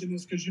imagine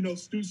this because you know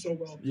Stu so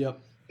well.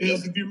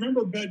 Is if you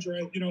remember Bedre,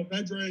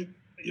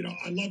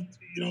 I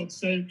loved,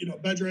 saying,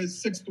 Bedre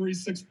is 6'3",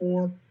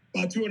 6'4",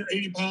 about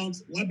 280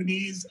 pounds,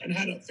 Lebanese, and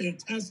had a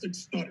fantastic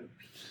stutter.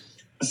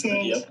 So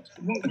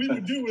what we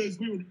would do is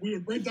we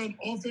would break down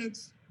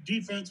offense,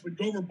 defense, we'd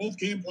go over both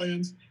game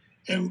plans,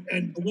 and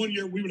the one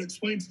year we would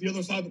explain to the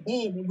other side of the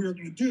ball what we were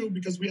going to do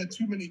because we had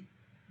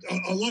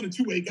a lot of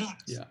two-way guys.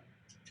 Yeah.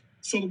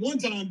 So the one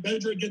time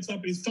Bedre gets up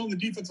and he's telling the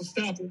defensive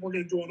staff what we're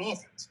going to do on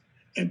offense.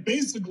 And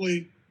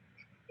basically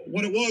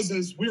what it was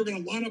is we were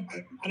going to line up,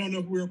 I don't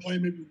know who we were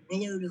playing, maybe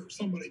Willard or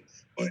somebody,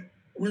 but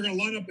we were going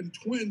to line up in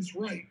twins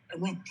right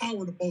and run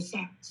power to both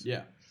sides.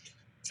 Yeah.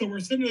 So we're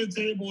sitting at the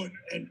table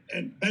and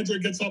Bedre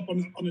gets up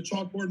on the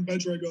chalkboard and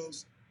Bedre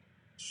goes,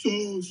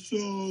 so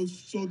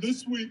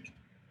this week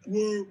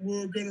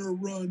we're going to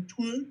run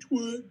twin.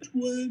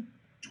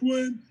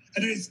 And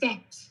then he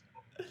stops.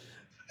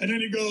 And then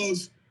he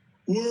goes,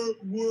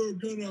 we're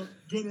gonna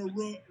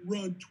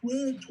run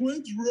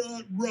twins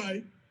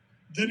right.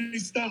 Then he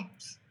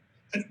stops.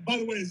 And by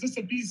the way, is this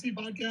a PC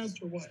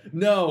podcast or what?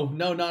 No,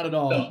 not at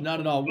all. No. Not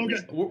at all.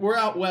 Okay. We're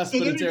out west,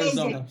 but it's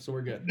Arizona, so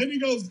we're good. Then he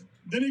goes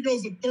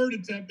the third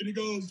attempt, and he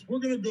goes, we're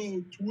gonna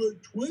go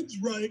twins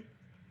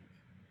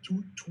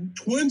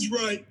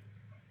right,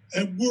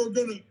 and we're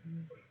gonna.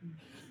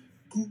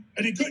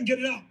 And he couldn't get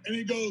it out, and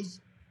he goes,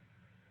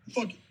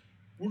 fuck it,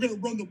 we're gonna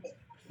run the ball.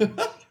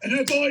 And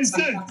that's all he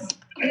said.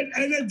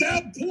 And at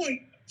that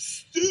point,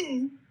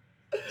 Stu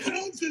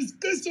pounds his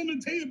fist on the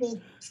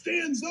table,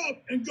 stands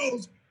up, and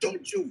goes,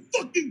 don't you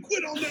fucking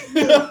quit on that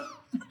word.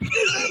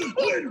 You're not a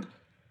quitter.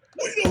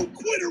 We don't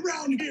quit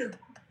around here.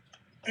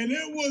 And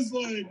it was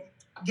like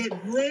the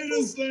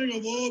greatest thing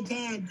of all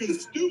time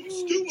because Stu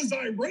was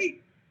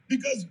irate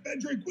because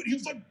Bedre quit. He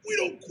was like, we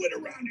don't quit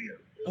around here.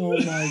 Oh,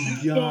 my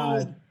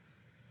God. So,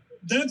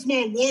 that's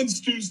my one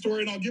Stu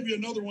story, and I'll give you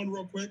another one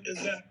real quick,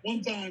 is that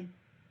one time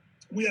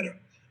we had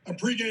a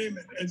pregame,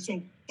 and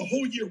so the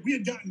whole year we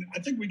had gotten, I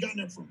think we gotten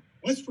it from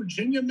West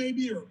Virginia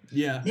maybe, or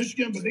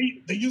Michigan, but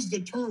they used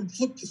the term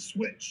flip the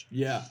switch.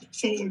 Yeah.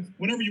 So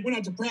whenever you went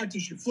out to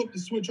practice, you flipped the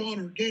switch on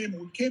or game, and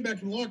when you came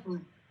back in the locker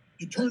room,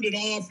 you turned it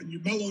off and you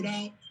mellowed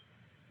out.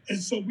 And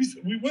so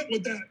we went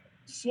with that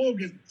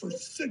slogan for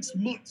 6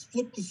 months,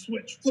 flip the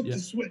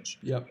switch.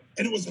 Yep.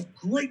 And it was a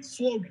great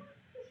slogan.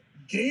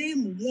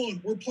 Game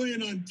 1, we're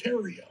playing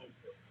Ontario,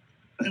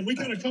 and we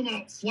kind of come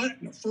out flat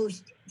in the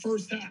first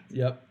half.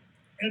 Yep.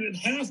 And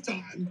at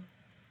halftime,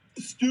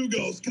 Stu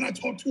goes, can I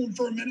talk to him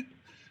for a minute?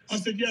 I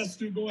said, yes,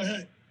 Stu, go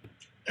ahead.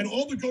 And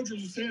all the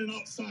coaches are standing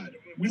outside.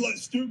 We let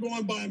Stu go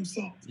on by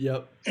himself.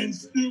 Yep. And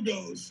Stu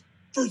goes,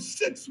 for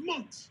 6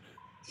 months,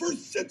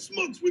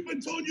 we've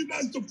been telling you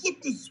guys to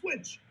flip the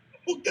switch.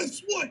 Well,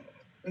 guess what?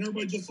 And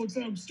everybody just looks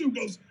at him. Stu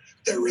goes,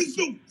 there is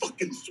no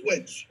fucking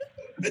switch.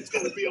 It's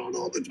got to be on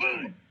all the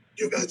time.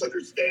 You guys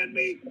understand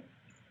me?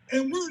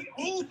 And we're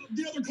all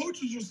the other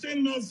coaches are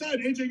standing outside.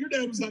 AJ, your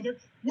dad was out there.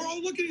 We're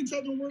all looking at each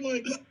other and we're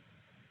like,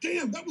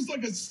 damn, that was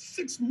like a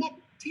 6-month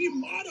team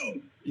motto.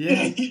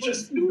 Yeah. He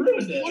just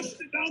ruined it. Flushed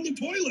it down the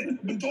toilet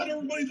and told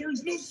everybody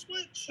there's no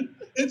switch.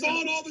 It's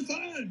on all the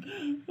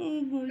time.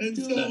 Oh my And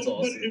god. so, That's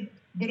awesome.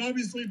 but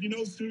obviously, if you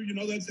know Stu, you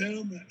know that's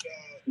him. And,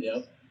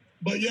 Yep.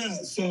 but yeah,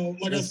 so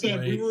like That's I said,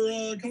 great. we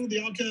were kind of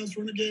the outcast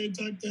renegade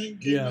type thing.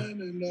 Came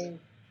in and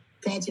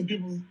caught some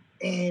people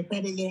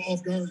probably a little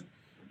off guard.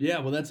 Yeah,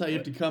 well, that's how you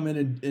have to come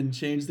in and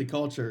change the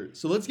culture.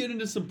 So let's get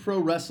into some pro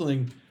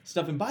wrestling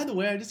stuff. And by the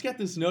way, I just got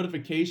this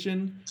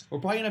notification. We're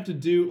probably gonna have to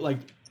do like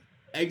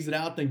exit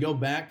out then go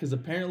back because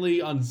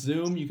apparently on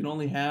Zoom you can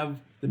only have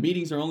the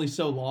meetings are only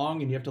so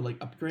long and you have to like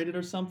upgrade it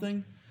or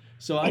something.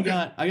 So I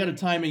got a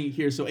timing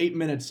here, so 8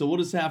 minutes. So we'll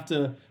just have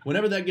to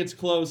whenever that gets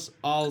close,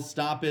 I'll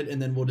stop it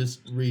and then we'll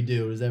just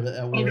redo. Is that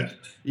work? Okay.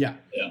 Yeah.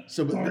 Yeah.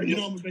 So Sorry, you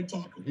know I'm a big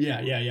talker.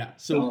 Yeah.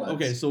 So Oh,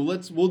 okay, so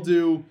we'll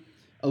do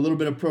a little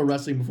bit of pro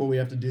wrestling before we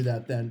have to do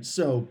that then.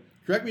 So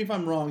correct me if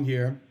I'm wrong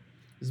here.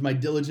 This is my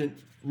diligent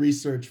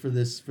research for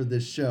this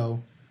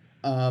show.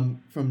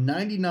 From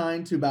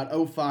 99 to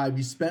about 05,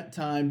 you spent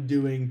time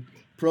doing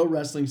pro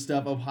wrestling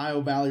stuff, Ohio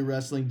Valley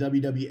Wrestling,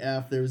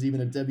 WWF. There was even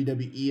a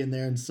WWE in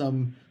there and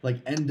some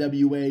like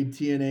NWA,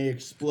 TNA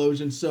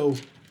Explosion. So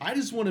I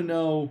just want to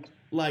know,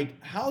 like,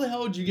 how the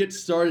hell did you get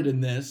started in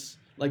this?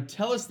 Like,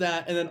 tell us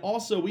that. And then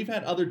also, we've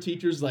had other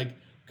teachers like,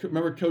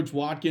 remember Coach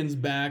Watkins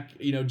back,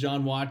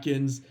 John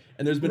Watkins,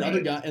 and there's been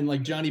other guys, and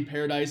like Johnny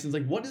Paradise. And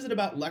it's like, what is it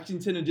about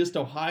Lexington and just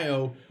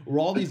Ohio where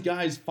all these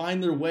guys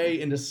find their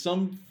way into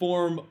some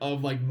form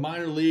of like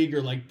minor league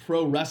or like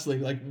pro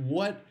wrestling? Like,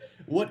 what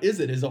is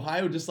it? Is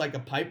Ohio just like a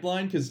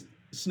pipeline? Because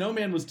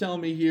Snowman was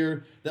telling me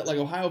here that like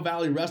Ohio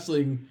Valley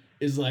Wrestling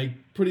is like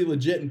pretty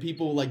legit and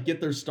people like get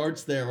their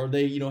starts there or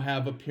they,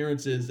 have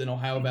appearances in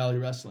Ohio Valley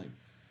Wrestling.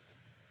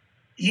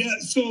 Yeah,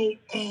 so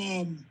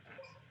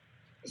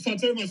I'll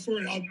tell you my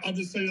story. I'll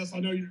just say this. I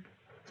know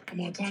I'm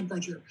on a time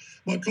crunch here.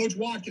 But Coach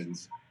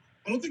Watkins,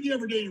 I don't think he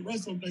ever did any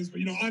wrestling things,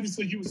 but,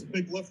 obviously he was a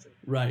big lifter.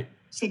 Right.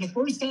 So the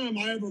first time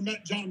I ever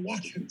met John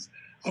Watkins,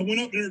 I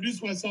went up and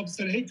introduced myself and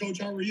said, "Hey, Coach,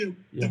 how are you?"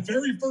 Yeah. The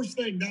very first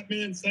thing that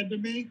man said to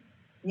me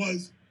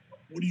was,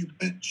 "What do you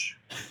bench?"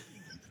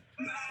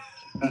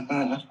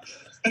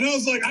 And I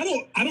was like, I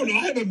don't know.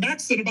 I haven't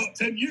maxed in about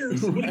 10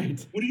 years.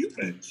 Right. What do you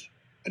bench?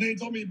 And then he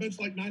told me he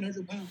benched like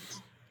 900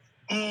 pounds.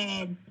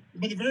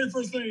 But the very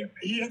first thing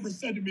he ever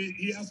said to me,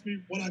 he asked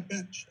me what I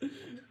bench.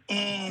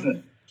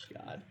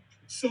 God.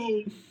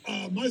 So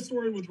my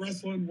story with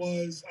wrestling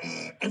was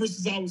ever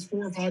since I was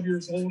 4 or 5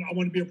 years old, I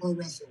wanted to be a pro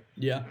wrestler.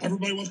 Yeah.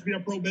 Everybody wants to be a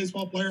pro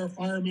baseball player, a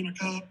fireman, a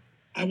cop.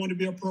 I wanted to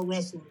be a pro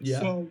wrestler. Yeah.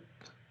 So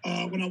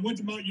when I went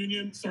to Mount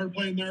Union, started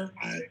playing there,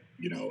 I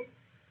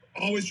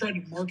always tried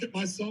to market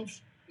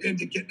myself and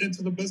to get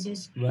into the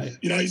business. Right.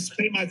 I used to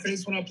paint my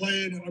face when I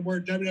played. I wore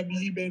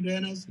WWE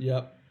bandanas.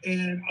 Yep.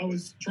 And I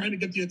was trying to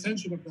get the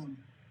attention of them.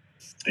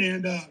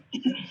 And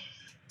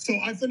so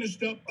I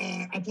finished up.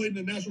 I played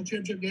in the national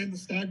championship game, the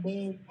Stag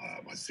Bowl,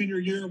 my senior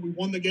year. We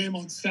won the game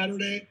on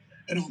Saturday.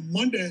 And on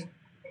Monday,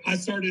 I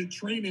started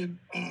training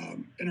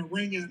in a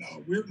ring in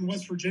Weirton,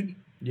 West Virginia.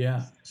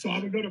 Yeah. So I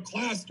would go to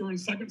class during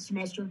the second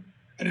semester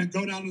and then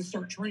go down and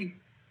start training.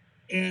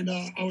 And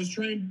I was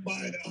trained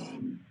by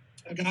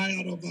a guy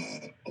out of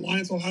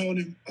Alliance, Ohio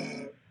named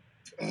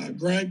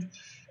Greg.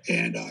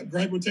 And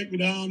Greg would take me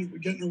down and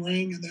we'd get in the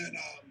ring. And then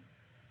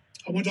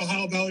I went to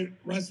Ohio Valley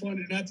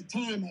Wrestling. And at the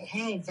time,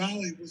 Ohio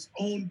Valley was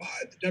owned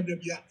by the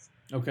WWF.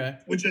 Okay.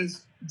 Which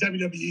is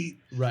WWE.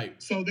 Right.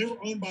 So they were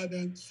owned by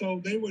them.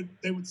 So they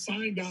would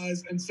sign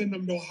guys and send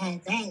them to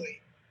Ohio Valley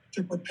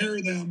to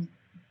prepare them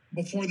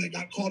before they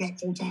got called up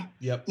full time.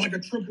 Yep. Like a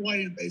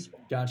AAA in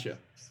baseball. Gotcha.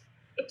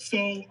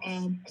 So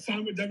I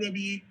signed with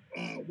WWE,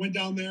 went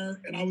down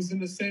there, and I was in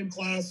the same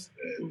class.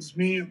 It was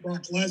me and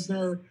Brock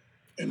Lesnar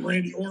and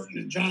Randy Orton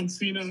and John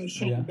Cena,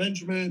 Shelton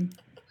Benjamin.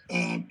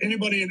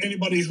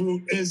 Anybody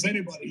who is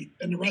anybody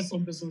in the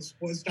wrestling business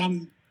was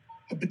down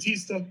in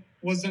Batista,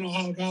 was in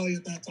Ohio Valley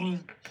at that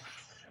time.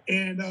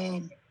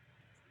 And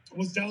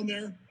was down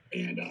there,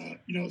 and,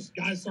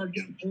 guys started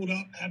getting pulled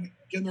up,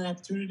 getting their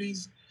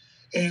opportunities.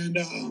 And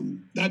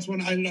that's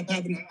when I ended up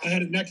I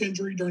had a neck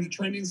injury during a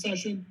training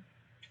session.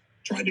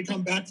 Tried to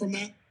come back from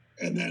that,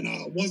 and then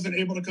wasn't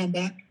able to come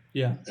back.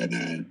 Yeah. And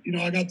then,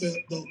 I got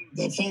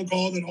the phone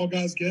call that all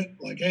guys get,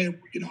 like, hey,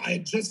 I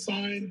had just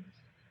signed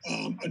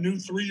a new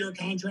 3-year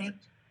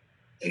contract,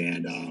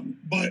 and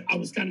but I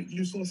was kind of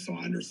useless, so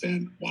I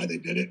understand why they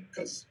did it,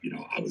 because,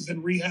 I was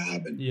in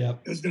rehab, and it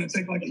was going to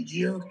take like a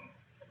year.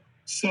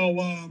 So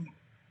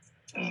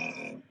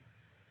I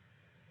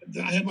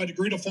had my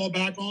degree to fall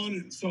back on,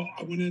 and so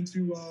I went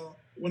into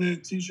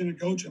teaching and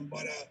coaching.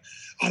 But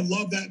I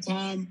love that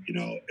time.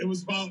 It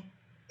was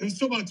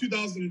still about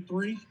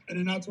 2003, and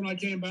then that's when I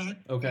came back.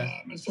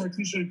 Okay. I started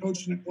teaching and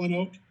coaching at Glen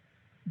Oak,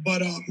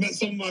 but met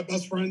some of my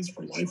best friends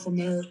for life from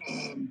there.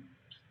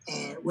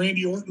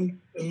 Randy Orton,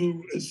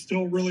 who is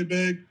still really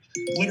big,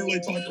 literally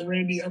talk to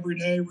Randy every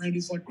day.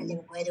 Randy's like my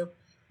little brother,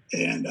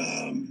 and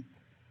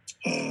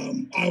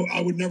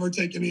I would never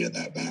take any of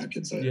that back.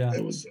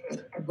 It was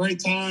a great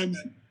time,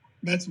 and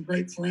met some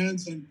great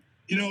friends, and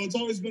it's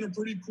always been a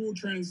pretty cool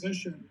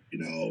transition,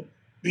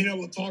 being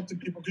able to talk to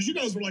people, because you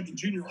guys were like in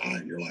junior high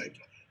and you're like,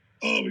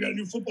 oh, we got a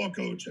new football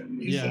coach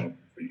and he's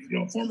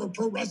former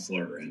pro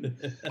wrestler. And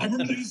I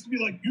remember there used to be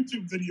like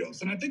YouTube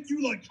videos, and I think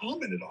you like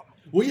commented on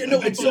them. Well, yeah,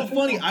 no, it's so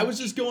funny. I was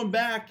just going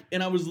back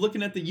and I was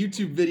looking at the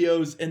YouTube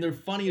videos, and they're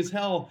funny as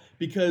hell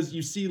because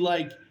you see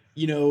like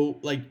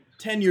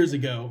 10 years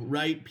ago,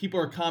 right? People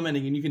are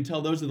commenting and you can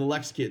tell those are the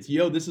Lex kids.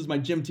 Yo, this is my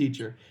gym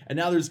teacher. And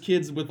now there's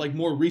kids with like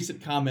more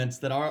recent comments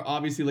that are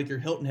obviously like your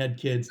Hilton Head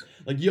kids.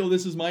 Like, yo,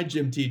 this is my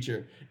gym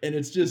teacher. And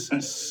it's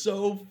just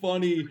so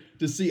funny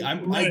to see. I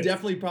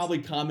definitely probably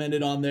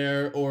commented on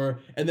there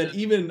and then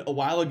even a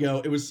while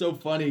ago, it was so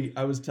funny.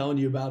 I was telling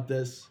you about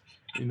this.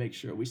 Let me make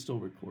sure. Are we still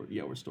recording?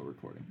 Yeah, we're still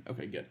recording.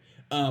 Okay, good.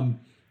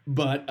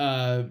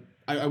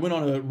 I went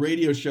on a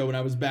radio show when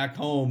I was back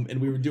home,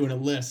 and we were doing a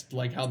list,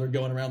 like how they're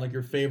going around, like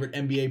your favorite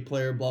NBA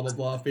player, blah, blah,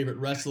 blah, favorite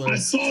wrestler. I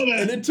saw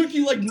that. And it took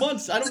you like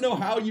months. I don't know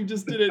how you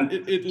just did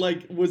it. It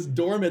like was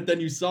dormant, then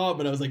you saw it,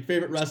 but I was like,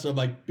 favorite wrestler. I'm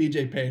like,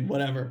 BJ Payne,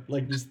 whatever.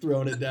 Like just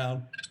throwing it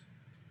down.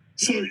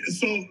 So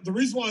the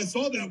reason why I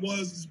saw that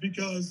is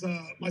because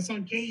my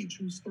son Cage,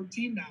 who's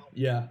 13 now.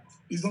 Yeah.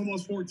 He's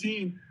almost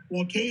 14.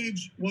 Well,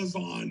 Cage was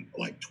on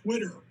like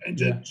Twitter and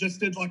just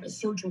did like a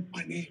search with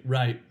my name.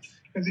 Right.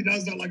 Because he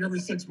does that like every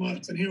 6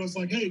 months. And he was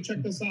like, hey,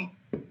 check this out.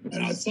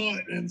 And I saw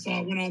it. And so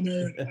I went on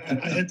there and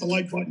I hit the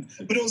like button.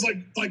 But it was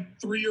like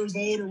 3 years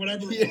old or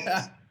whatever it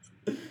was.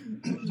 But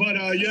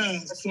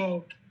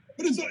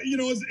but it's,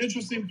 it's an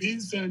interesting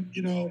piece. And,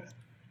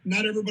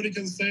 not everybody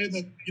can say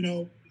that,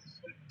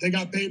 they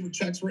got paid with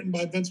checks written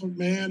by Vince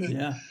McMahon.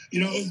 And,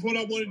 it was what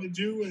I wanted to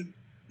do. And,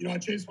 I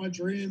chased my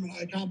dream and I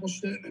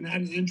accomplished it and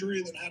had an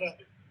injury, then had to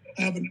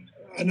have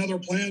another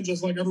plan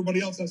just like everybody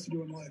else has to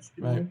do in life.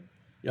 You know?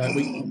 Yeah,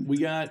 we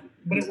got.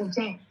 But it works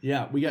out.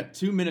 Yeah, we got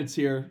 2 minutes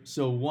here,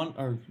 so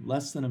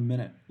less than a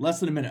minute.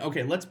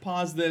 Okay, let's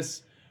pause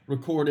this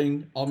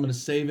recording. I'm gonna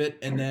save it,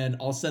 and then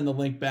I'll send the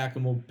link back,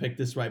 and we'll pick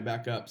this right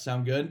back up.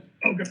 Sound good?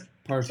 Okay.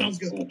 Perfect. Sounds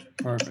good.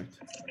 Perfect.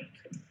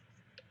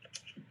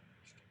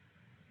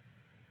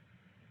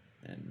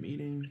 And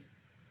meeting.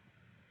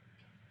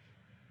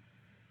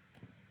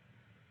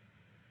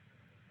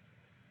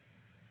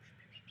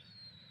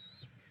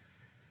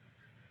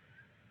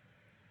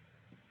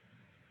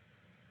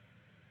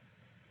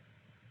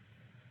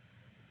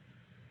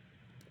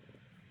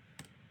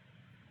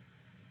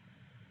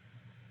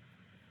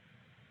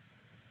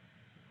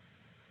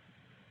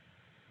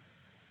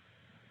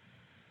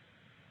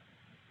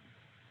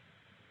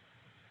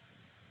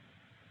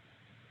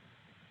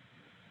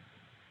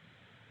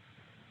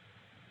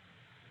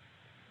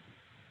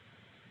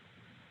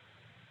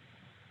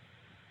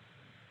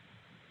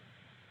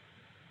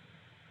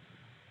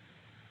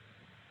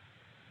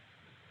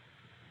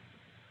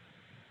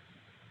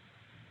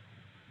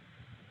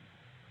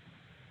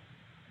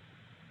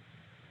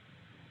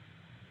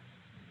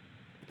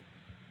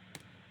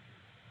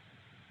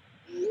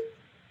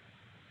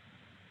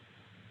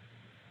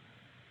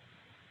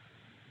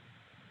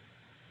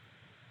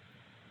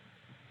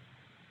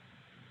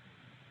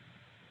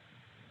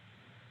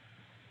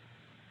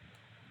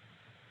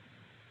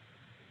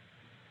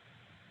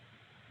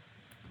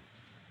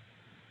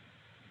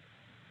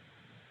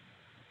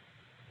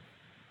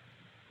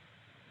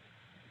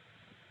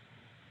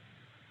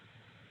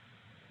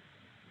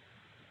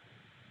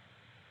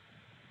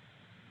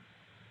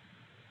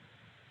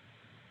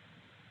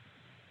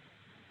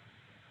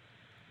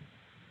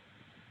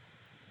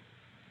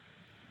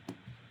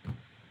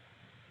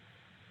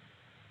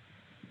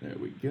 There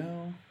we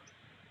go.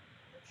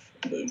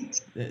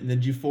 And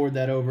did you forward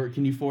that over?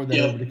 Can you forward that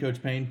over to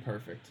Coach Payne?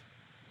 Perfect.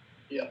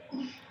 Yeah.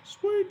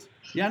 Sweet.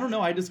 Yeah, I don't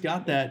know. I just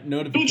got that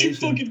notification.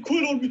 Don't you fucking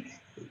quit on me.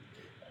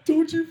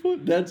 Don't you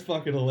quit? That's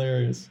fucking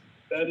hilarious.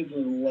 That is a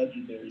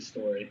legendary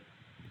story.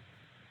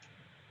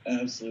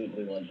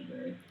 Absolutely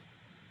legendary.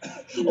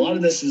 A lot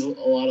of this is a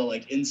lot of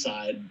like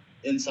inside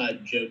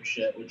joke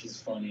shit, which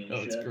is funny and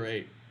shit. It's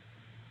great.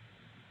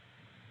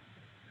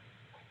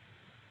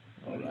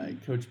 All right,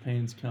 Coach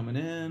Payne's coming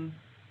in.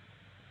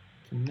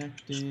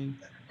 Connecting.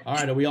 All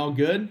right, are we all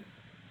good?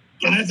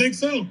 I think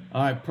so.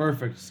 All right,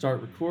 perfect.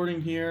 Start recording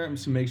here. I'm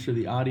just going to make sure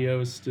the audio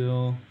is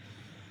still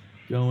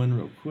going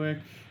real quick.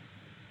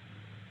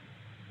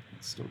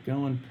 It's still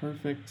going.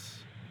 Perfect.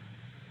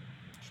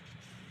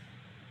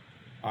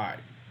 All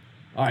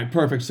right,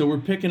 perfect. So we're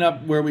picking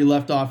up where we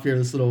left off here,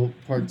 this little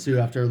part 2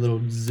 after a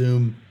little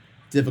Zoom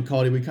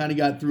difficulty. We kind of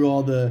got through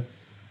all the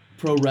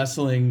pro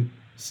wrestling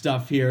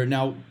stuff here.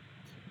 Now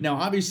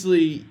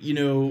obviously,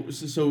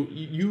 so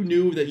you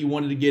knew that you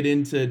wanted to get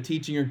into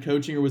teaching or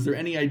coaching, or was there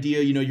any idea,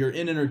 you're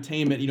in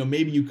entertainment,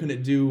 maybe you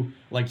couldn't do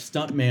like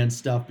stuntman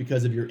stuff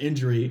because of your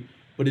injury,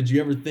 but did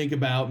you ever think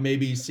about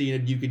maybe seeing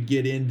if you could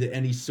get into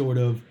any sort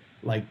of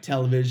like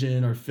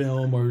television or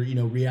film or,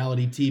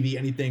 reality TV,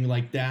 anything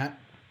like that?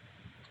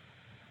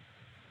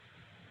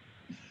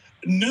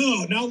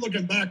 No, now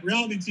looking back,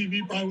 reality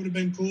TV probably would have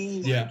been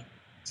cool.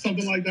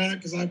 Something like that,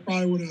 because I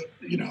probably would have,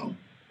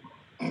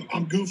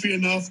 I'm goofy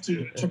enough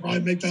to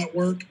probably make that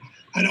work.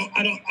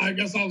 I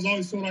guess I was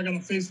always told I got a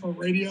face for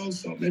radio,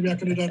 so maybe I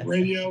could have done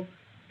radio.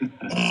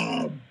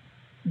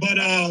 But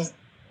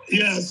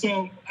Yeah,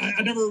 so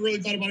I never really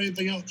thought about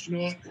anything else.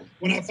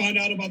 When I found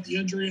out about the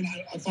injury and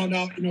I found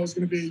out, it was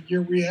going to be a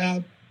year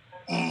rehab,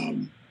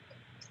 I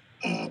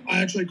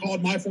actually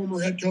called my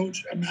former head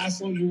coach at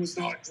Massillon, who was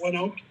now at Glen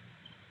Oak,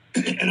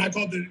 and I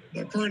called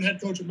the current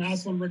head coach of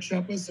Massillon, Rick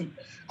Shepis, and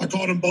I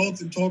called them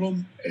both and told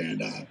them.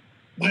 And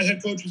my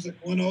head coach was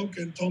at Glen Oak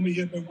and told me he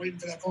had been waiting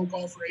for that phone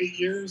call for 8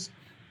 years.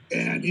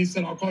 And he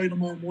said, I'll call you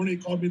tomorrow morning.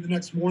 He called me the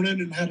next morning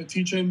and had a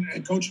teaching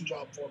and coaching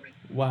job for me.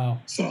 Wow.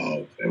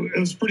 So it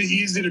was pretty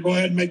easy to go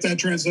ahead and make that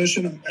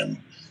transition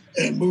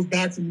and move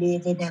back from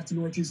Louisville back to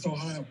Northeast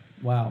Ohio.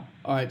 Wow.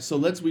 All right. So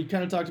we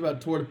kind of talked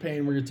about Tour de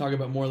Payne. We're going to talk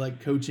about more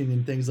like coaching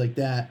and things like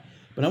that.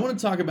 But I want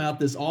to talk about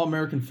this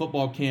All-American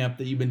football camp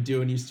that you've been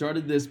doing. You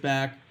started this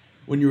back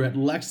when you were at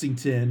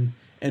Lexington.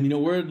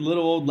 And, we're at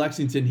little old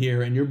Lexington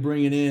here, and you're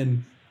bringing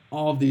in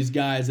all of these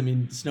guys. I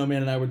mean,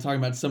 Snowman and I were talking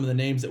about some of the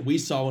names that we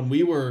saw when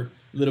we were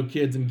little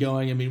kids and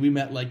going. I mean, we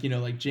met like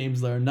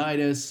James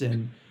Laurinaitis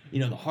and, the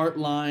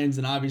Heartlines,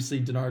 and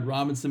obviously Denard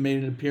Robinson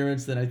made an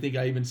appearance. Then I think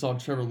I even saw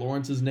Trevor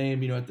Lawrence's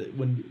name,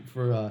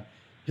 for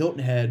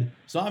Hilton Head.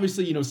 So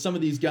obviously, some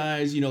of these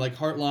guys, like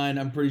Heartline,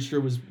 I'm pretty sure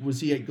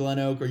was he at Glen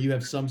Oak, or you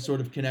have some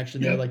sort of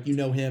connection there, like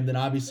him. Then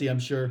obviously I'm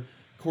sure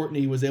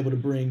Courtney was able to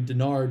bring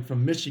Denard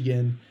from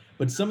Michigan.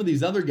 But some of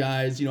these other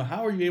guys,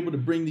 how are you able to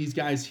bring these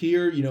guys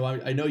here?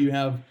 I know you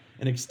have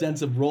an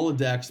extensive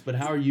Rolodex, but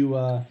how are you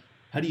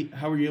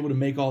able to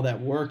make all that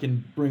work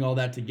and bring all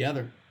that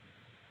together?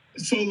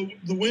 So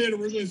the way it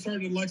originally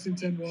started in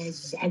Lexington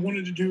was I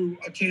wanted to do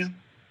a camp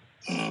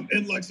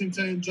in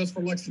Lexington just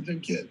for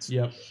Lexington kids.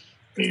 Yep.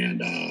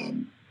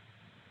 And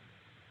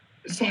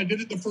so I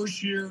did it the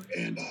first year,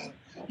 and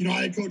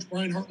I had Coach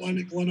Brian Hartline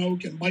at Glen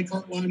Oak and Mike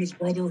Hartline, his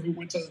brother, who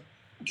went to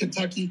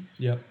Kentucky.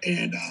 Yep.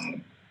 And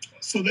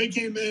so they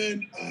came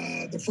in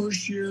the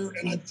first year,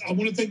 and I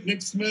want to thank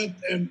Nick Smith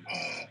and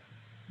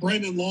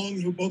Brandon Long,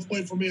 who both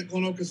played for me at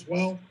Glen Oak as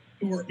well,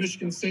 who were at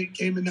Michigan State,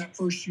 came in that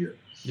first year.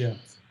 Yeah.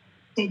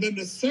 So then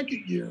the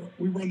second year,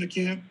 we run the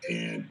camp,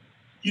 and,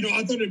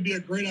 I thought it'd be a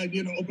great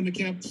idea to open the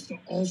campus to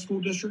all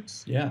school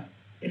districts. Yeah.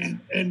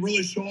 And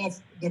really show off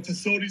the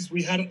facilities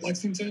we had at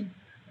Lexington,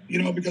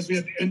 because we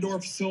had the indoor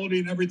facility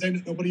and everything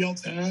that nobody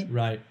else had.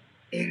 Right.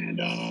 And,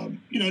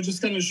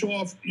 just kind of show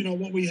off,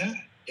 what we had.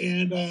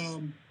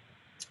 And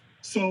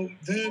so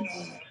then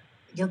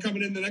they're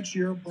coming in the next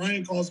year.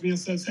 Brian calls me and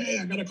says, hey,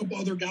 I got a couple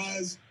other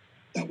guys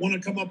that want to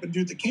come up and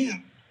do the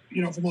camp,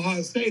 from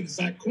Ohio State. Is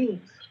that cool?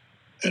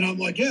 And I'm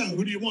like, yeah,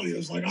 who do you want? He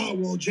was like,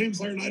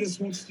 James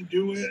Laurinaitis wants to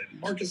do it.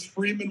 Marcus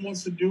Freeman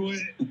wants to do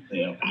it.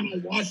 Yeah.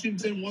 Donald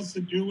Washington wants to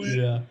do it.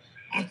 Yeah.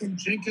 Malcolm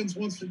Jenkins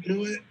wants to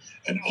do it.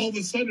 And all of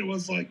a sudden it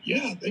was like,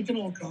 yeah, they can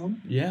all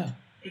come. Yeah.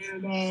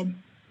 And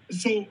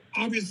so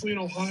obviously in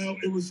Ohio,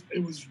 it was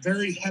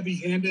very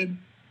heavy-handed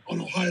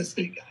on Ohio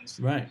State guys.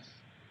 Right.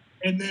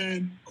 And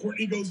then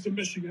Courtney goes to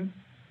Michigan.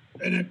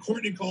 And then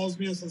Courtney calls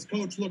me and says,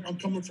 Coach, look, I'm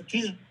coming for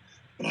camp,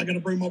 but I got to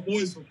bring my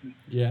boys with me.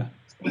 Yeah.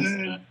 And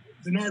then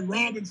Denard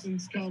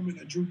Robinson's coming,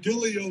 and Drew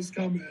Dillio's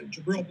coming, and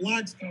Jabril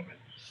Black's coming.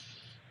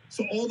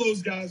 So all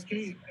those guys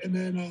came. And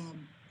then,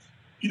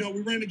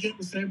 we ran the camp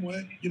the same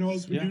way,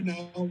 as we do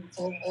now. It's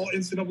all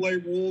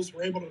NCAA rules.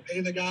 We're able to pay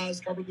the guys,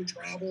 cover the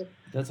travel.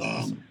 That's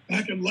awesome.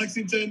 Back in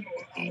Lexington,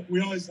 we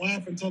always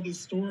laugh and tell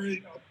this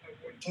story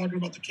when talking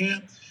about the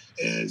camp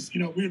is,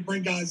 we would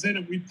bring guys in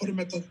and we'd put them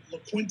at the La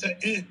Quinta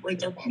Inn right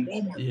there by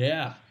Walmart.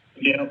 Yeah.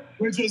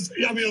 Which is,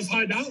 it was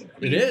high dollar.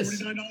 It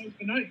is. $49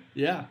 a night.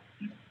 Yeah.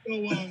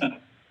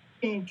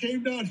 So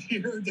came down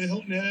here to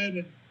Hilton Head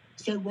and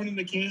started running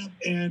the camp.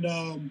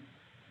 And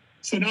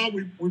so now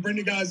we bring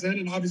the guys in,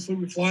 and obviously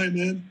we fly them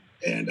in.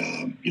 And,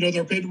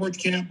 they're paid to work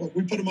the camp, but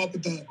we put them up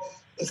at the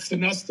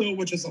Sonesta,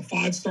 which is a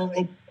 5-star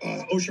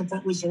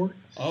oceanfront resort.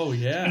 Oh,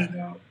 yeah.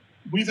 And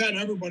we've had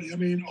everybody. I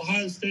mean,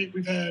 Ohio State,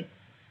 we've had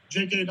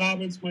J.K.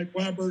 Dobbins, Mike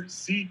Weber,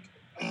 Zeke,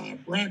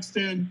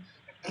 Braxton,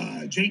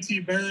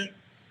 J.T. Barrett,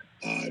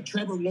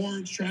 Trevor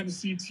Lawrence,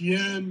 Travis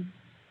Etienne,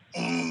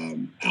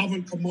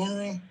 Alvin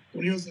Kamara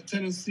when he was at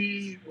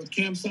Tennessee, with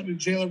Cam Sutton and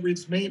Jalen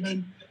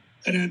Reeds-Maven,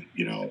 and then,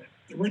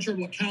 Richard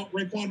LeCount,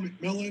 Raekwon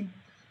McMillan,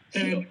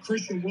 and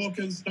Christian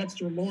Wilkins,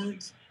 Dexter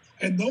Lawrence.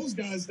 And those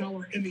guys now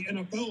are in the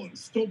NFL and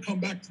still come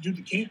back to do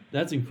the camp.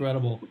 That's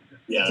incredible.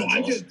 Yeah, so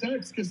I get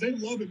texts because they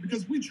love it,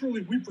 because we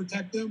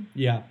protect them.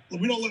 Yeah.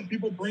 We don't let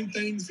people bring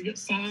things to get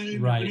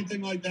signed or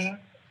anything like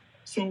that.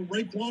 So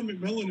Raekwon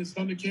McMillan has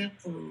done the camp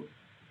for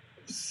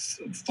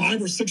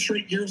 5 or 6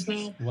 straight years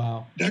now.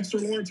 Wow. Dexter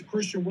Lawrence and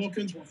Christian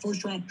Wilkins were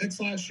first-round picks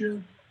last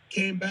year,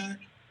 came back.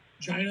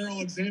 Jair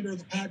Alexander of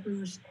the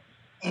Packers.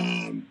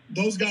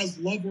 Those guys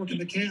love working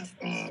the camp.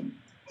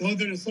 The only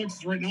thing that sucks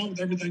is right now with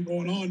everything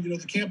going on, the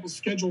camp was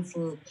scheduled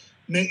for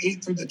May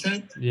 8th through the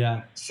 10th.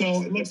 Yeah.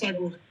 So it looks like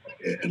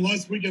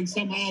unless we can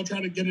somehow try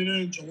to get it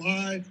in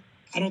July,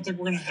 I don't think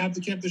we're going to have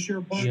the camp this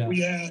year. But we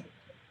had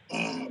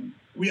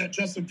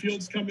Justin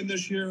Fields come in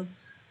this year,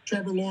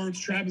 Trevor Lawrence,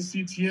 Travis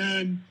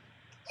Etienne,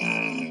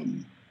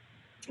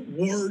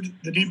 Ward,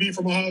 the DB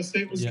from Ohio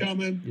State was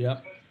coming.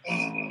 Yep.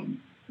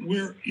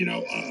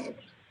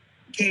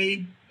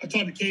 Cade, I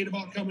talked to Cade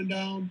about coming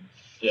down.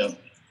 Yeah.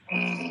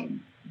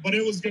 but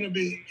it was going to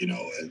be,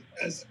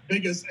 as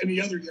big as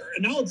any other year.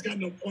 And now it's gotten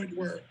to a point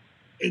where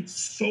it's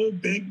so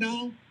big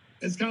now.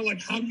 It's kind of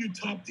like, how do you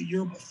top the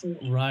year before?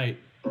 Right.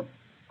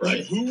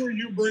 Like, who are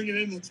you bringing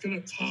in that's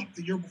going to top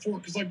the year before?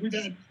 Because like we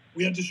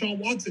had Deshaun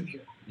Watson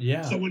here.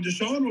 Yeah. So when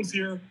Deshaun was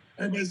here,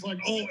 everybody's like,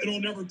 oh, it'll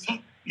never top.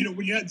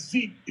 When you had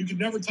Zeke, you could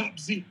never top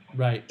Zeke.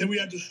 Right. Then we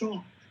had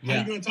Deshaun. How are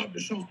you going to top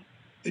Deshaun?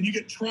 Then you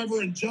get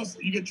Trevor and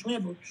Justin. You get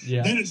Trevor.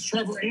 Yeah. Then it's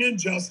Trevor and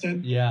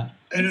Justin. Yeah.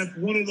 And it's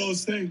one of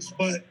those things.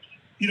 But,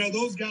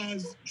 those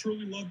guys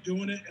truly love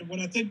doing it. And what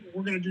I think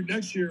we're going to do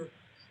next year,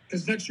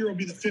 because next year will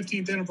be the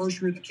 15th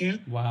anniversary of the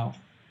camp. Wow.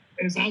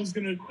 Is I was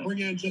going to bring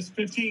in just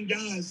 15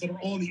 guys that are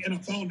all in the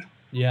NFL now.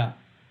 Yeah.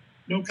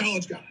 No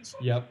college guys.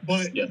 Yep.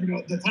 But,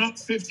 the top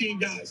 15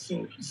 guys.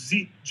 So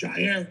Zeke,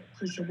 Jair,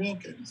 Christian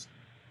Wilkins,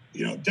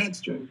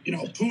 Dexter,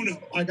 Puna,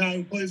 a guy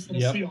who plays for the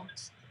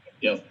Seahawks.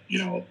 Yep.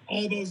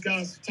 All those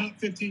guys, the top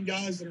 15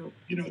 guys that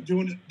are,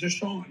 doing it,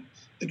 Deshaun,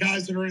 the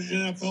guys that are in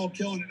the NFL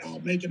killing it now,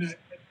 making it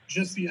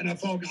just the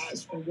NFL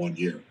guys for 1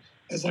 year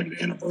as like an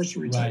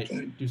anniversary type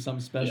thing. Do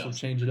something special,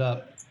 change it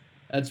up.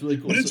 That's really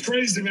cool. But it's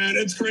crazy, man.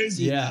 It's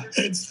crazy. Yeah.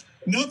 It's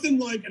nothing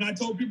like, and I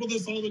tell people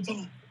this all the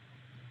time,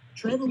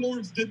 Trevor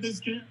Lawrence did this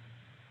camp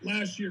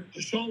last year.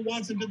 Deshaun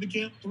Watson did the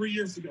camp 3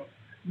 years ago.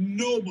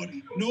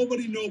 Nobody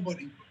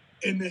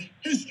in the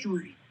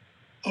history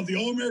of the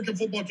All-American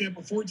Football Camp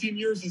for 14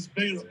 years has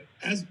been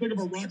as big of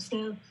a rock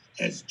star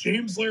as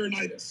James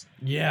Laurinaitis.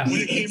 Yeah.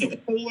 When it came to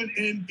pulling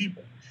in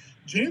people.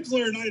 James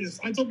Laurinaitis,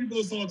 I tell people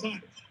this all the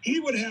time, he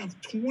would have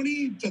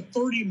 20 to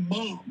 30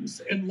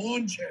 moms in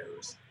lawn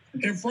chairs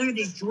in front of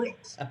his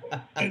drills.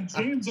 And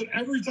James,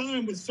 every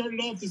time, would start it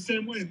off the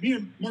same way. Me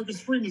and Marcus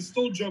Freeman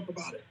still joke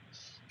about it.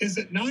 Is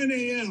at 9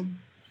 a.m.,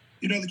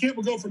 the camp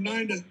would go from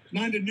 9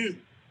 to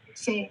noon.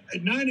 So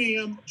at 9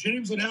 a.m.,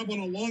 James would have on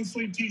a long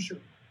sleeve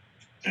T-shirt.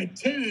 At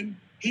 10,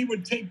 he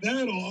would take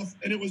that off,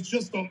 and it was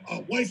just a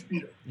wife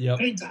beater,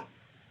 tank top.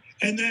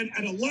 And then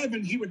at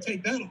 11, he would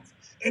take that off.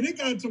 And it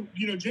got to,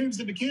 James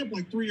did the camp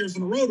like 3 years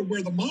in a row to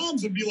where the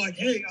moms would be like,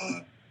 hey,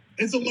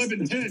 it's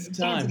 11:10. It's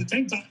time for the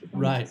tank top to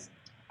come off.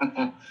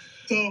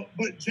 So,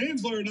 but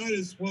James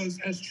Laurinaitis was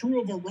as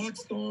true of a rock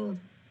star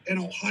in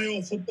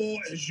Ohio football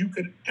as you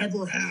could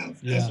ever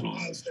have as an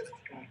Ohio State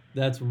guy.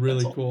 That's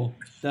really cool.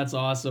 That's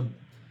awesome.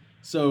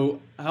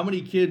 So how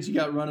many kids you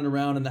got running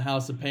around in the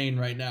house of Payne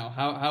right now?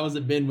 How has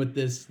it been with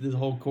this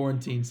whole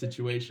quarantine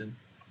situation?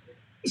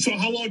 So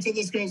how long till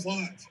this goes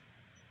live?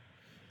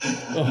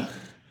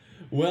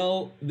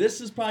 Well,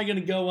 this is probably going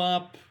to go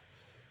up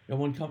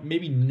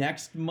maybe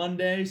next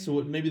Monday.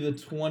 So maybe the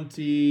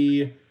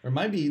 20, or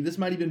this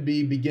might even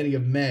be beginning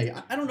of May.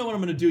 I don't know what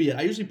I'm going to do yet.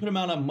 I usually put them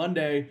out on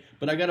Monday,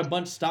 but I got a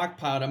bunch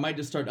stockpiled. I might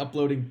just start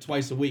uploading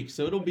twice a week.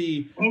 So it'll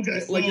be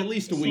at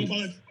least a week.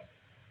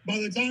 By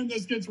the time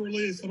this gets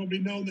released, it'll be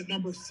known that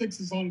number 6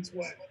 is on its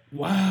way.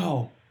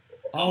 Wow.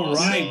 All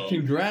right.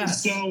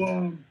 Congrats.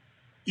 So,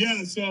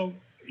 so,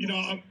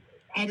 I'm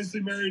obviously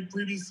married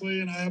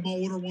previously, and I have my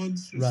older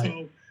ones. Right.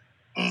 So,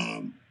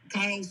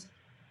 Kyle's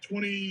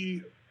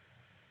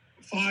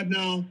 25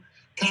 now.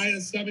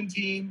 Kaya's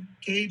 17.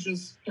 Cage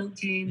is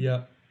 13.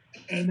 Yeah.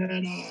 And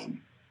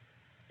then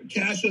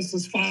Cassius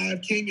is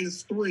 5. King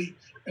is 3.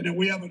 And then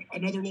we have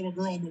another little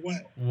girl on the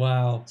way.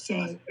 Wow.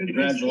 So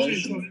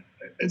Congratulations.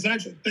 It's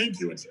actually, thank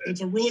you.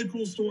 It's a really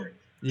cool story.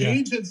 Yeah.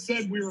 Paige had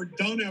said we were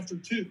done after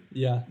 2.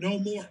 Yeah. No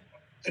more.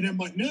 And then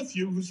my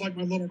nephew, who's like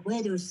my little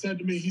brother, said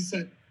to me, he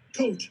said,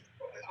 Coach,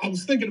 I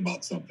was thinking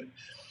about something.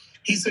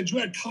 He said, you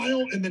had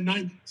Kyle in the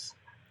 90s.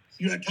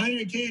 You had Kyle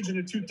and Cage in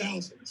the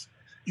 2000s.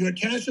 You had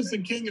Cassius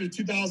and King in the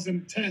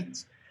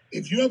 2010s.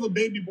 If you have a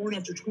baby born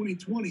after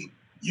 2020,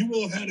 you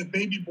will have had a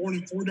baby born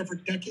in 4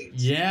 different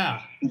decades.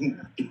 Yeah.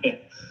 And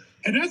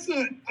that's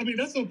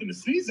nothing to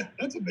sneeze at.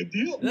 That's a big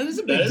deal. That is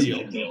a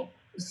big deal.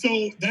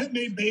 So that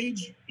made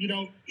Paige,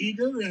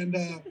 eager. And,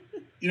 I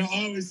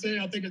always say,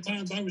 I think at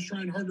times I was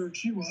trying harder than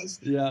she was.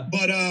 Yeah.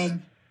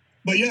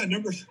 But yeah,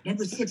 number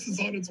 6 is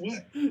on its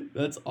way.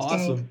 That's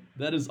awesome. So,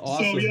 that is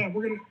awesome. So yeah,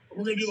 we're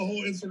gonna do the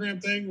whole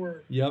Instagram thing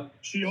where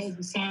she holds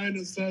a sign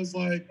that says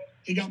like,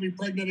 he got me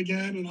pregnant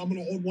again, and I'm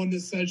gonna hold one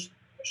that says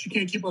she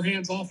can't keep her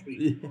hands off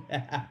me.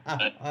 Yeah,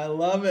 I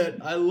love it.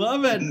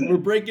 We're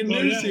breaking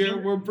news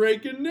here. We're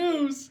breaking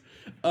news.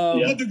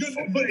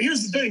 But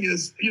here's the thing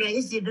is,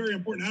 this is a very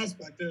important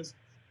aspect is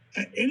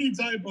at any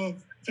type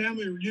of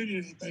family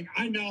reunion, anything,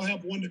 I now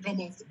have one to come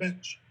off the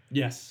bench.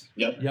 Yes.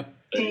 Yep.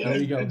 So there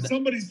you go. If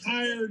somebody's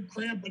tired,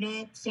 cramping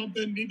up,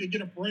 something, need to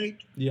get a break,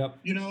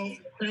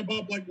 cramp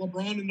up like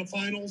LeBron in the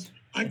finals,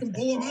 I can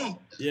pull them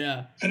out.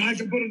 Yeah. And I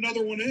can put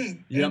another one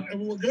in.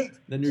 And we're good.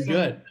 Then you're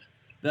good.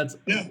 That's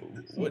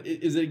What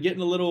is it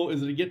getting a little?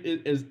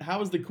 How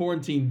has the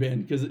quarantine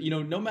been? Because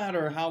no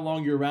matter how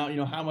long you're around,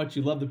 how much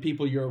you love the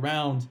people you're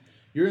around,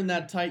 you're in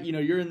that tight,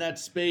 you're in that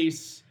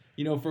space,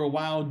 for a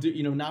while,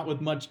 not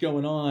with much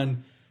going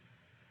on.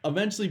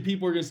 Eventually,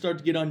 people are gonna start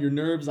to get on your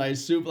nerves. I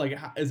assume. Like,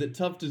 is it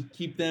tough to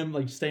keep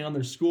them stay on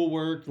their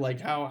schoolwork? Like,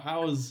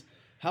 how's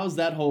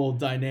that whole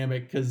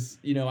dynamic? Because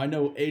I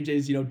know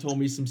AJ's told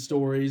me some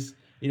stories.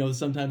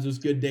 sometimes there's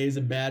good days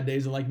and bad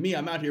days. And like me,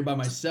 I'm out here by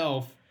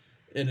myself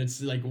and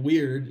it's like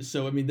weird.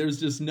 So, I mean, there's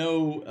just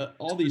no,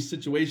 all these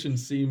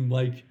situations seem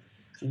like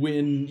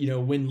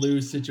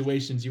win-lose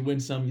situations. You win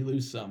some, you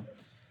lose some.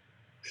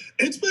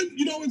 It's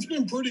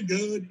been pretty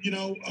good.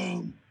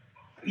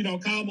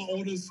 Kyle, my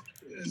oldest,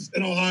 is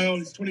in Ohio.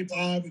 He's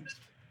 25, and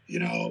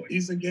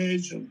he's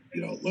engaged and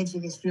lives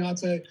with his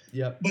fiance.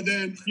 Yep. But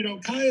then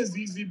Kaya is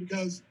easy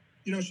because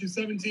she's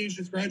 17.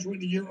 She's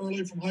graduating a year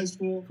early from high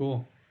school.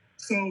 Cool.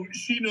 So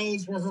she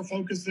knows where her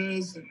focus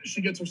is, and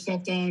she gets her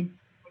stuff done.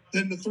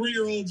 Then the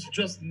 3-year-old's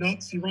just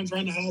nuts. He runs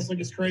around the house like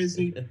he's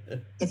crazy.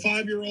 The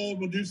 5-year-old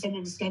will do some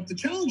of his stuff. The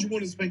challenge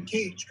one has been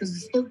Cage because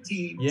he's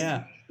 13.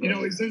 Yeah.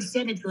 He's in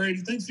 7th grade.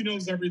 He thinks he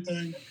knows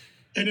everything.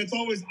 And it's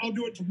always, I'll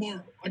do it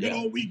tomorrow. I got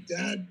all week,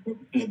 Dad.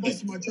 Quit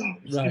busting my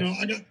chops.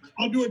 Right.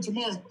 I'll do it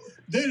tomorrow.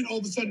 Then all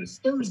of a sudden it's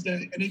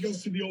Thursday, and he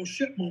goes through the old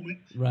shit moment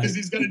because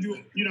he's got to do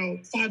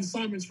 5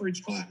 assignments for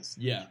each class.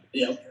 Yeah.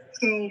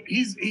 So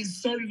he's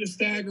started to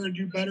stagger and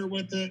do better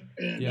with it.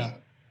 And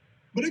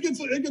but it gets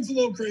a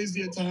little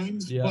crazy at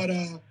times. Yeah.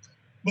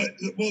 But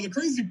the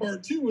crazy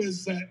part too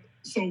is that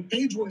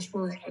Paige works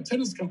for a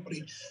tennis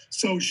company,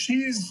 so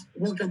she's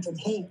working from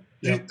home.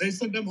 They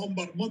sent them home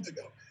about a month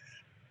ago.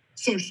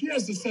 So she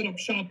has to set up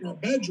shop in our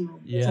bedroom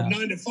from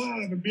 9 to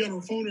 5 and be on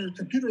her phone or her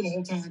computer the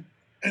whole time.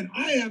 And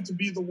I have to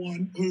be the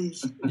one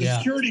who's the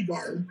security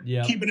guard,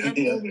 keeping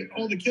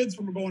all the kids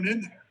from going in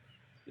there.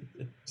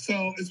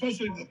 So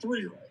especially the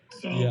 3-year-old.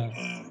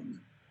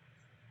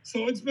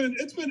 So it's been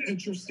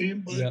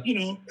interesting, but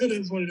it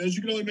is what it is.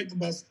 You can only make the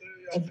best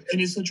of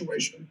any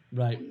situation.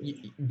 Right.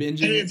 Binging.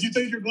 Hey, if you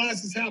think your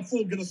glass is half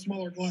full, get a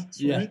smaller glass.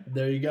 Yeah. Right?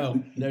 There you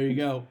go.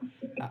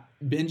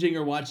 Binging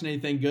or watching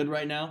anything good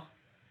right now?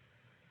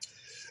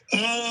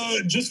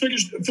 Just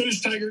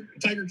finished Tiger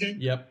King.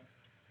 Yep.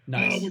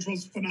 Nice. Which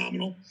was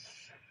phenomenal.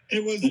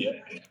 It was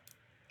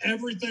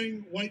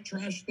everything white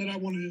trash that I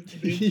wanted it to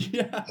be.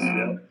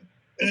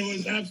 It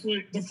was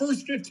absolutely, the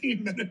first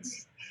 15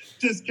 minutes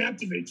just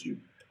captivates you.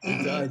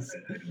 It does.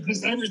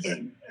 Just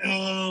everything.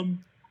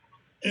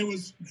 It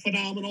was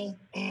phenomenal.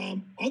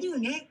 Other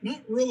than that,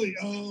 not really.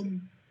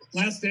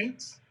 Last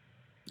Dance.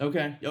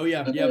 Okay. Oh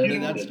yeah.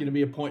 That's going to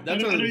be a point. I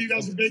know you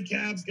guys are big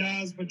Cavs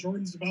guys, but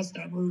Jordan's the best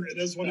ever. It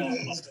is what it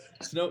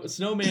is.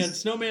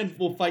 Snowman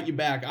will fight you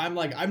back.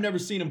 I've never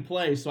seen him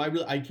play, so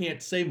I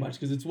can't say much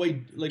because it's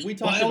way like we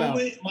talked about.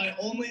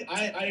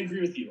 I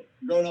agree with you.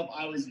 Growing up,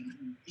 I was a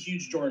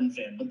huge Jordan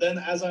fan, but then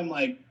as I'm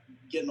like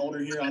getting older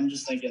here, I'm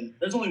just thinking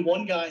there's only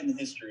one guy in the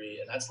history,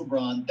 and that's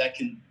LeBron, that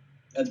can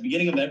at the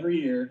beginning of every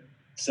year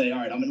say, all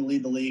right, I'm going to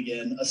lead the league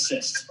in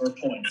assists or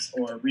points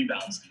or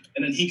rebounds,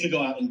 and then he could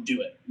go out and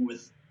do it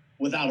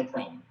without a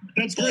problem.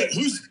 That's great.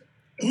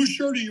 Whose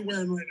shirt are you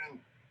wearing right now?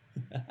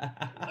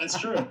 That's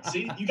true.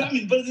 See, you got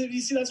me. But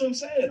you see, that's what I'm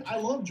saying. I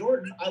love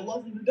Jordan. I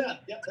love him to death.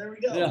 Yep, there we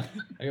go. Yeah.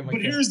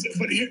 Here's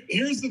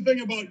the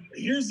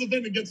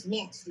thing that gets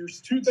lost.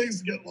 There's 2 things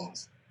that get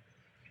lost.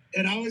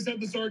 And I always have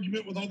this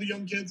argument with all the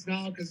young kids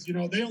now because they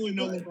only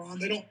know LeBron.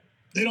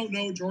 They don't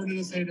know Jordan in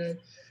his heyday.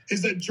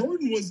 Is that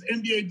Jordan was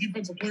NBA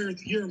Defensive Player of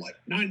the Year like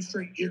 9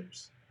 straight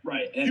years.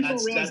 Right, and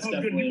that's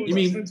definitely. You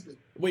mean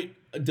wait,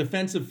 a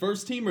defensive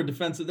first team or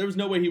defensive? There was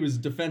no way he was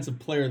Defensive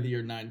Player of the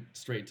Year 9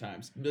 straight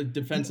times.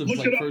 Defensive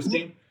first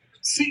team.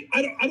 See,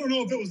 I don't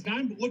know if it was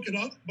 9, but look it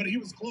up. But he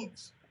was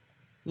close.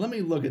 Let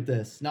me look at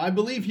this. Now, I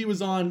believe he was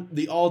on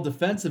the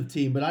all-defensive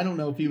team, but I don't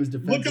know if he was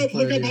defensive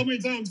player. Look up how many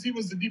times he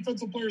was the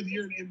Defensive Player of the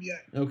Year in the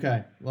NBA.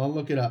 Okay, well, I'll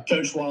look it up.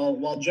 Coach,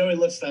 while Joey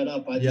looks that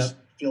up, I just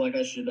feel like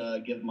I should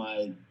give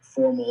my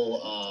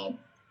formal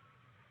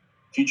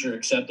future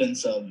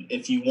acceptance of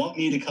if you want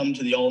me to come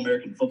to the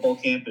All-American football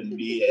camp and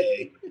be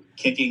a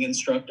kicking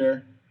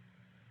instructor,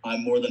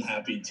 I'm more than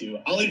happy to.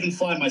 I'll even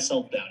fly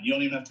myself down. You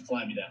don't even have to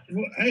fly me down.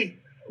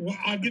 Well,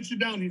 I'll get you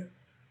down here.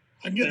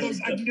 I can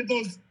get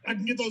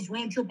those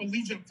round trip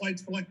Allegiant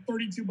flights for like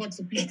 $32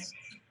 a piece.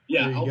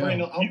 Yeah, I'll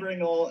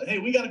bring all. Hey,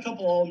 we got a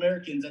couple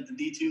All-Americans at the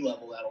D2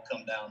 level that'll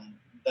come down.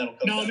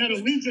 Now that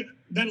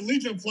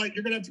Allegiant flight,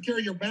 you're gonna have to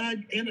carry your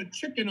bag and a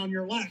chicken on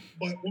your lap,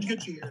 but we'll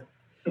get you here.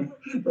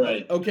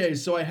 Right. Okay,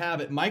 so I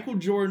have it. Michael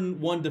Jordan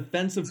won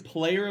Defensive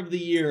Player of the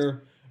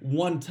Year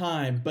 1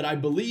 time, but I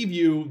believe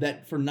you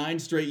that for 9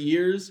 straight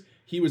years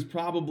he was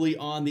probably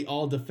on the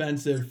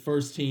all-defensive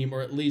first team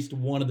or at least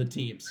one of the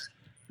teams.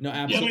 No,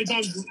 absolutely.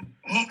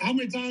 How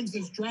many times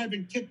has drive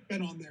and kick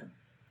been on there?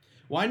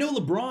 Well, I know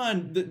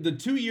LeBron, the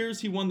 2 years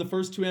he won the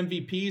first 2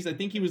 MVPs, I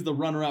think he was the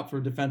runner-up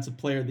for Defensive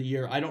Player of the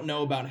Year. I don't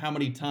know about how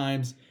many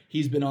times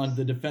he's been on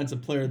the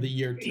Defensive Player of the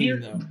Year team,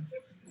 though.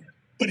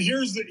 But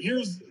there's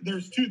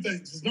 2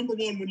 things. Number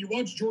one, when you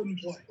watch Jordan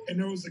play and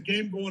there was a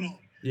game going on,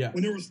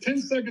 when there was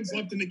 10 seconds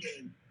left in the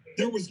game,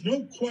 there was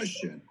no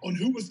question on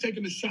who was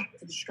taking the shot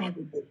for the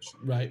Chicago Bulls.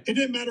 Right. It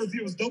didn't matter if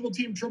he was double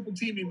team, triple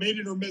team, he made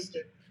it or missed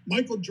it.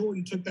 Michael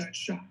Jordan took that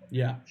shot.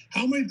 Yeah.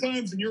 How many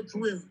times in your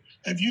career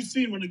have you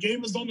seen when the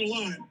game is on the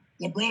line,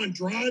 LeBron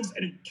drives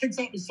and it kicks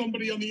out to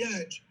somebody on the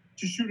edge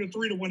to shoot a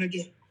 3 to win a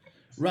game?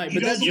 Right,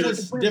 but that's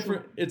just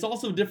different. It's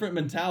also different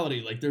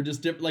mentality. Like they're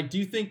just different. Like, do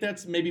you think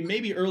that's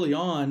maybe early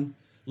on,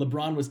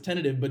 LeBron was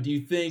tentative, but do you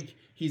think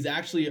he's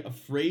actually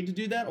afraid to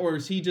do that, or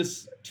is he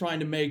just trying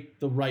to make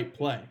the right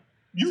play?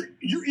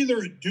 You're either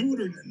a dude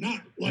or you're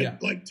not.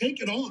 Like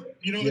take it on.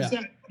 You know, Yeah. it's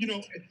that, you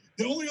know,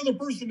 the only other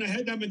person that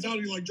had that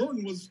mentality like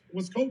Jordan was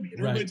Kobe. And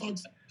everybody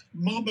talks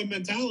Mamba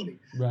mentality.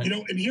 Right. You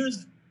know, and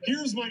here's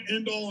my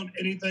end all on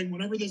anything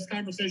whenever this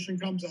conversation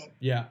comes up.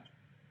 Yeah.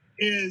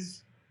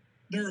 Is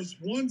there's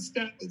one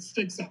stat that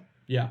sticks out.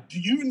 Yeah. Do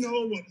you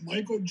know what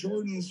Michael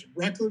Jordan's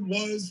record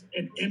was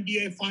in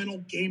NBA Final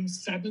Game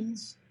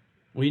 7s?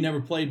 Well, he never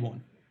played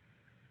one.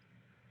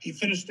 He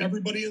finished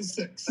everybody in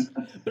 6.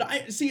 But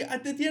I see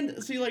at the end,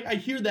 like I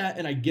hear that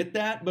and I get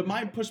that, but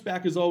my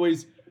pushback is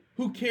always,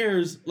 who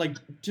cares? Like,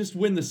 just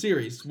win the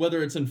series,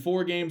 whether it's in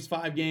 4 games,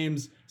 5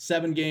 games,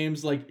 7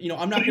 games. Like, you know,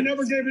 I'm not. But he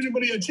never gave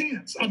anybody a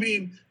chance. I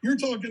mean, you're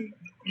talking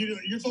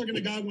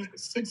a guy went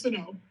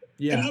 6-0.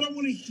 Yeah. And I don't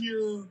want to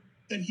hear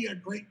that he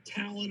had great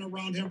talent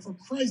around him. For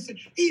Christ's sake,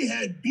 he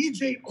had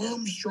B.J.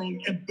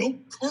 Armstrong and Bill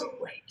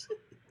Cartwright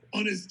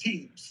on his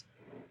teams.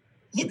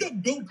 Look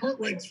up Bill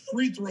Cartwright's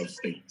free throw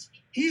stats.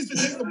 He used to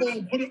take the ball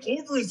and put it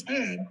over his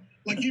head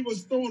like he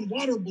was throwing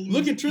water balloons.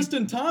 Look at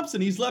Tristan Thompson.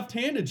 He's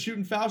left-handed,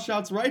 shooting foul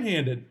shots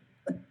right-handed.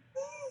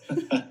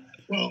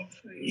 Well,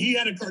 he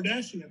had a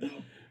Kardashian though.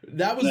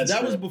 That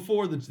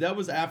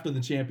was after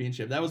the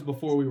championship. That was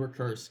before we were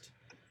cursed.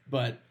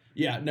 But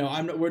yeah,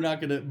 no, we're not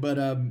gonna.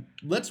 But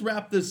let's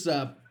wrap this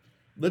up.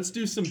 Let's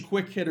do some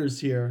quick hitters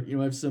here. You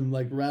know, I have some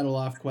like rattle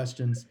off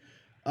questions.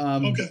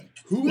 Okay.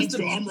 Let's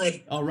go. I'm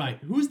ready. All right.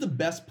 Who's the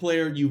best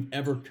player you've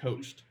ever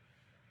coached?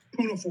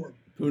 Poona Ford.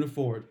 Poona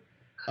Ford.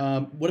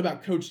 What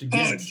about coached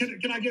against?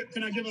 Can I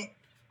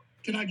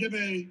give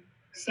a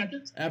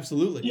second?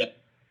 Absolutely. Yep.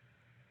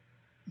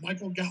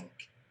 Michael Gallick.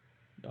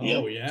 Oh,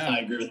 yep, yeah. I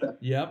agree with that.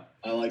 Yep.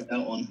 I like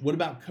that one. What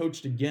about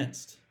coached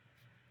against?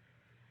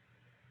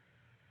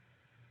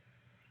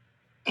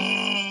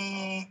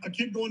 A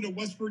kid going to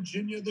West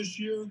Virginia this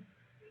year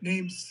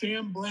named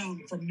Sam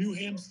Brown from New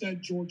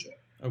Hampstead, Georgia.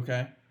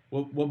 Okay.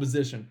 What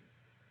position?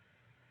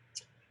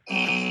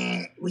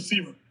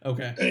 Receiver.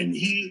 Okay. And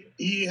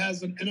he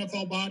has an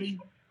NFL body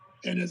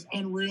and is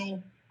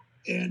unreal.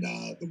 And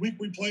the week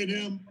we played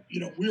him, you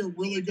know, we were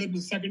really good in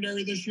the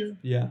secondary this year.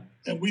 Yeah.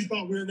 And we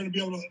thought we were going to be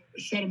able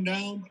to shut him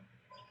down.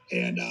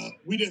 And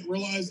we didn't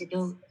realize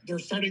that their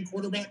starting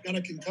quarterback got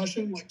a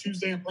concussion like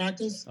Tuesday in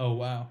practice. Oh,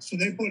 wow. So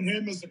they put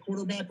him as the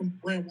quarterback and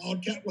ran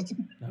Wildcat with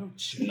him. Oh,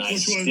 geez.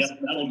 Nice. Yep,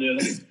 that'll do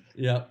it.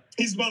 Yep.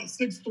 He's about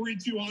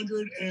 6'3",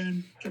 200,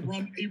 and can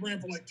run. He ran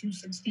for like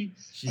 260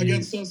 Jeez.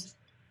 against us.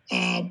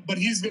 But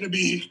he's gonna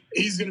be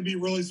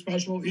really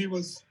special. He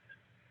was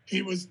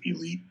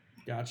elite.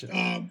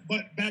 Gotcha.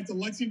 But back to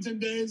Lexington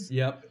days.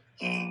 Yep.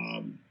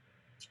 Taylor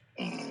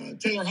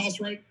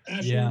Housewright,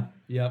 Ashley. Yeah.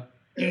 Yep.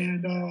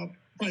 And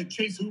probably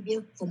Chase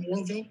Hubler from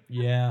Orville.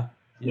 Yeah.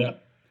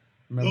 Yep.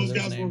 Remember Those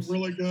guys names. were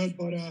really good.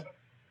 But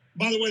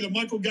by the way, the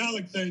Michael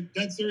Gallick thing,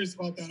 dead serious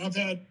about that. I've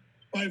had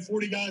probably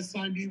 40 guys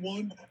sign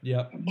D1.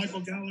 Yep.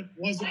 Michael Gallick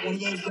wasn't one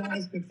of those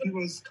guys, but he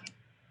was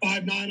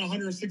 5'9",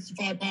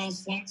 165 pounds,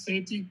 slot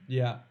safety.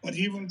 Yeah. But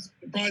he was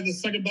probably the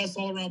second best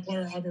all-around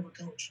player I've ever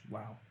coached.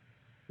 Wow.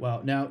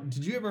 Wow. Now,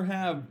 did you ever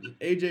have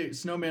AJ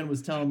Snowman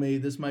was telling me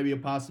this might be a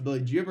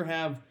possibility? Did you ever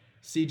have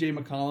CJ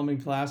McCollum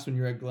in class when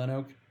you were at Glen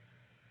Oak?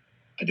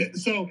 I did.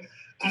 So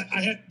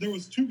there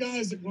was 2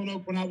 guys at Glen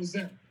Oak when I was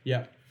there.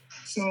 Yeah.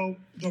 So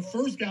the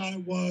first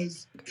guy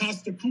was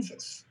Costa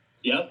Koufis.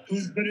 Yep.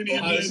 Who's been in the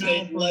Ohio NBA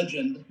State now.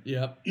 legend.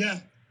 Yep. Yeah.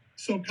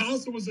 So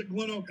Costa was at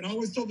Glen Oak, and I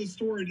always tell this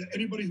story to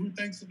anybody who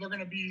thinks that they're going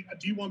to be a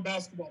D1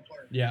 basketball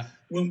player. Yeah.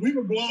 When we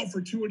would go out for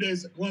 2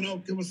 days at Glen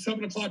Oak, it was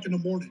 7 o'clock in the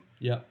morning.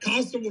 Yep.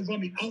 Costa was on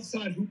the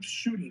outside hoop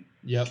shooting.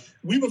 Yep.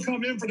 We would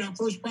come in for that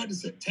first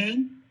practice at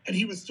 10, and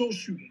he was still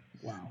shooting.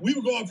 Wow. We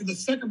would go out for the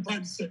second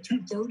practice at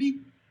 2:30,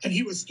 and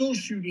he was still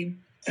shooting.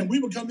 And we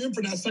would come in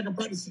for that second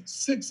practice at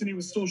 6, and he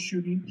was still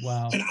shooting.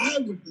 Wow. And I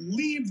would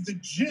leave the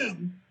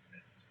gym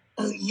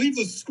or leave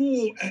the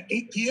school at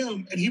 8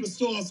 p.m., and he was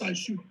still outside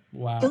shooting.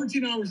 Wow.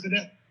 13 hours a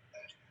day.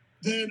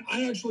 Then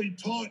I actually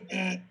taught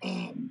at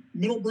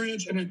Middle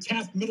Branch and at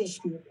Taft Middle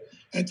School.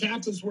 And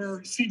Taft is where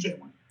CJ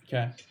went.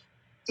 Okay.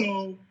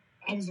 So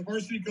I was a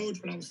varsity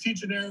coach, but I was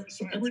teaching there.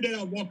 So every day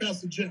I'd walk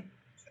past the gym.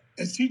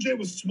 And CJ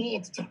was small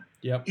at the time.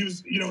 Yep. He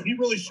was, he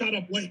really shot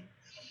up late.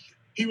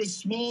 He was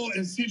small,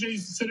 and CJ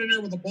used to sit in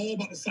there with a ball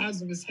about the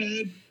size of his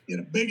head. He had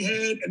a big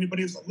head, but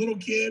he was a little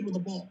kid with a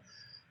ball.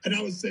 And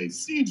I would say,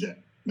 CJ,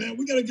 man,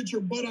 we got to get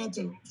your butt out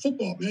to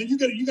football, man. You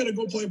got to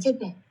go play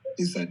football.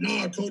 He said,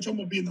 nah, coach, I'm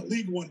going to be in the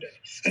league one day.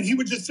 And he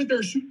would just sit there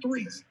and shoot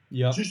threes.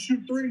 Yeah. Just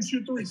shoot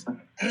threes.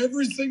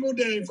 Every single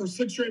day for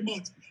 6 straight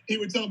months, he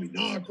would tell me,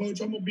 nah,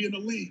 coach, I'm going to be in the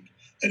league.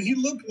 And he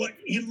looked like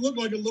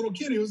a little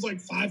kid. He was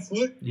like 5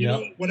 foot,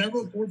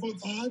 whatever,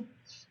 4'5",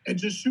 and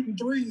just shooting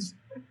threes.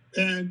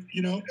 And,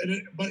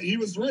 but he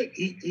was right.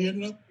 He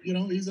ended up,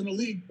 he's in the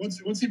league.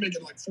 What's he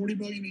making, like $40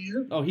 million a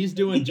year? Oh, he's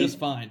doing just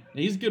fine.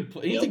 He's good.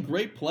 He's Yep. a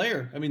great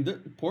player. I mean,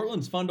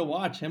 Portland's fun to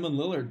watch. Him and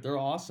Lillard, they're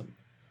awesome.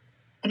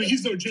 I mean,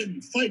 he's no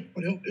Jamie Fike,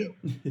 but he'll do.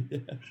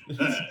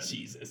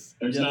 Jesus.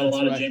 There's not a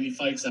lot of Jamie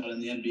Fikes out in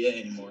the NBA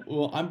anymore.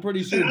 Well, I'm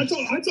pretty sure. I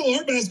told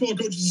our basketball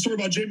coaches a story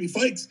about Jamie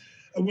Fikes.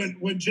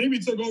 When Jamie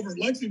took over at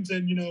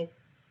Lexington,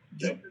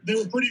 they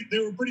were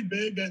pretty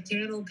big. That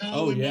Tanner,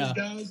 Conley, those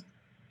guys.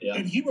 Yeah.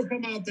 And he would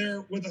come out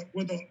there with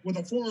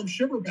a forearm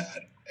shiver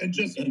pad and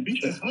just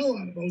beat the hell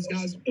out of those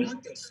guys in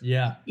practice.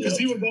 Yeah. Because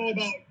he was all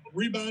about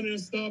rebounding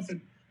and stuff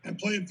and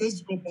playing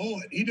physical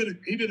ball. And he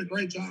did a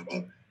great job.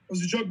 It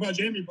was a joke about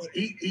Jamie, but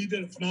he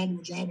did a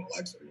phenomenal job at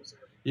Lexington.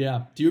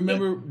 Yeah. Do you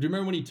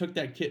remember when he took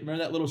that kid?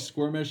 Remember that little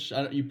skirmish?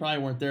 You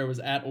probably weren't there. It was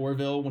at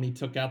Orville when he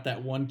took out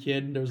that one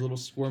kid. There was a little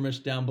skirmish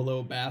down below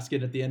a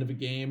basket at the end of a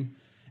game,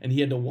 and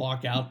he had to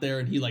walk out there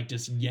and he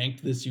just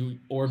yanked this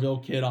Orville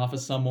kid off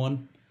of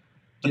someone.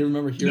 Do you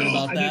remember hearing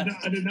about that?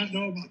 I did not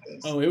know about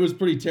this. Oh, it was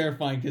pretty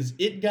terrifying because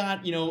it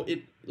got,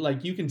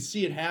 you can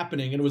see it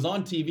happening, and it was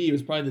on TV. It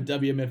was probably the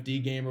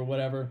WMFD game or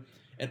whatever.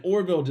 And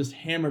Orville just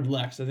hammered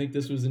Lex. I think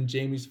this was in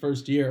Jamie's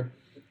first year.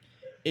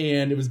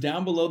 And it was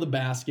down below the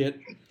basket.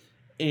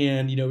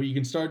 And, you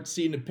can start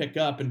seeing it pick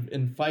up.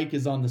 And Fike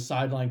is on the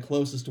sideline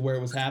closest to where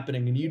it was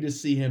happening. And you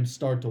just see him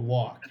start to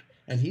walk.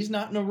 And he's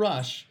not in a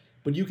rush,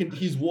 but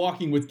he's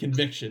walking with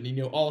conviction.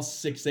 All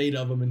 6'8"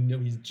 of him,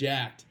 and, he's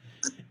jacked.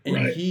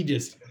 And he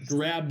just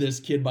grabbed this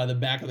kid by the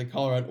back of the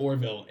collar at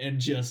Orville. And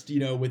just,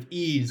 with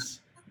ease,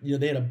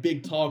 they had a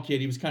big, tall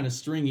kid. He was kind of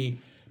stringy,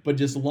 but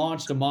just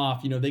launched him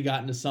off. They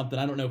got into something.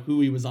 I don't know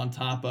who he was on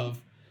top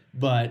of,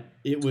 but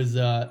it was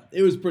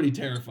pretty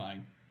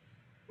terrifying.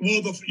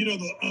 Well,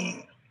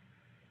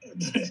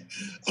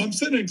 I'm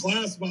sitting in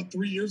class about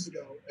 3 years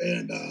ago,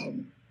 and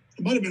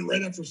it might have been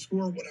right after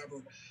school or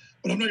whatever,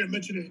 but I'm not going to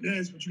mention any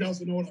names, but you guys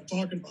will know what I'm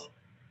talking about.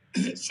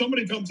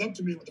 Somebody comes up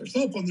to me with their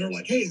cell phone. They're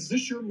like, "Hey, is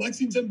this your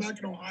Lexington back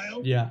in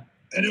Ohio?" Yeah.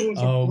 And it was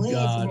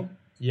God.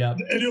 Yeah.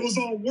 And it was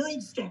all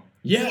World Star.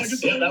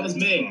 Yes. Yeah, that was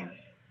me.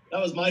 That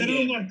was my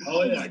game. I'm like,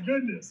 oh my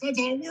goodness, that's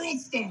all World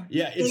Star.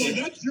 Yeah, they're like,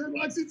 that's your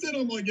Lexington.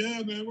 I'm like,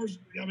 yeah, man,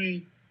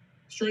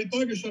 straight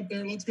thuggish up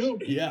there. Let's go.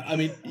 Yeah,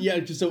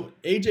 so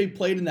AJ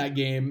played in that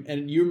game,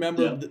 and you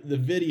remember the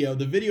video.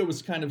 The video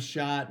was kind of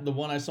shot. The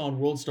one I saw in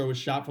World Star was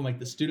shot from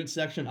the student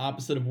section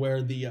opposite of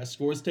where the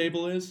scores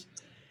table is.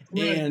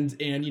 Right.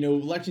 And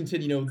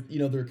Lexington,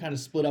 they're kind of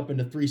split up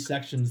into 3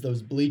 sections,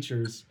 those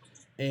bleachers.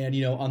 And,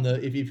 on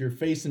the if you're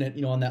facing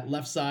it, on that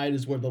left side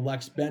is where the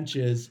Lex bench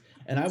is.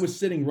 And I was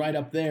sitting right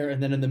up there,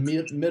 and then in the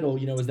middle,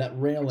 is that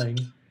railing,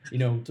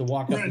 to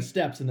walk up the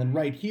steps. And then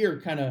right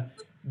here, kind of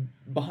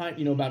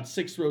behind, about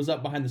 6 rows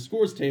up behind the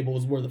scores table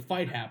is where the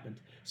fight happened.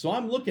 So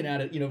I'm looking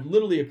at it,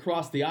 literally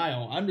across the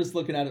aisle. I'm just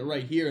looking at it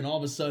right here, and all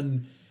of a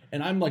sudden,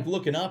 and I'm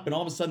looking up, and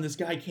all of a sudden this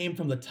guy came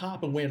from the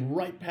top and went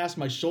right past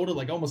my shoulder,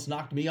 almost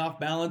knocked me off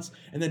balance,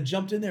 and then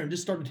jumped in there and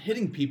just started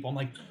hitting people. I'm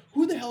like,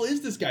 who the hell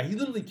is this guy? He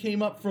literally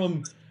came up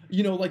from,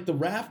 the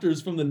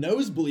rafters from the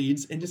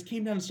nosebleeds and just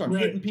came down and started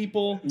hitting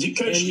people.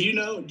 Coach, do you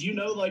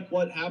know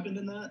what happened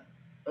in that?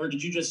 Or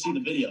did you just see the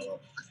video?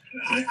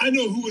 I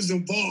know who was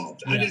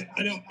involved. Yeah.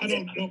 I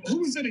don't know. Who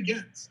was it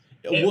against?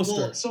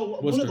 Worcester.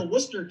 One of the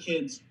Worcester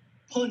kids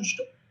punched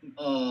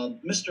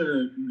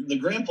the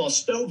grandpa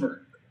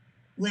Stover.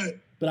 Right.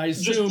 But I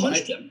assume just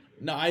punched him.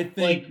 No, I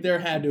think there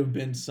had to have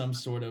been some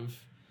sort of.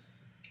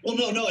 Well,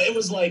 no, it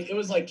was like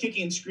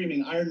kicking and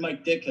screaming. Iron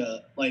Mike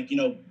Ditka,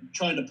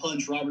 trying to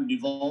punch Robert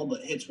Duvall,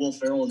 but hits Will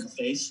Ferrell in the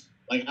face.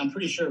 I'm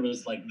pretty sure it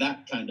was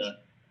that kind of.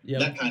 Yeah,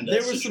 that kind of.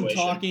 There was situation.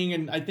 some talking,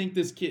 and I think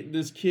this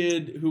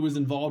kid who was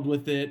involved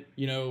with it,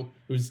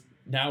 who's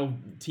now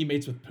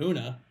teammates with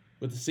Puna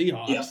with the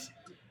Seahawks.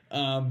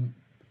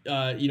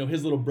 Yeah.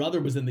 His little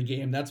brother was in the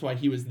game. That's why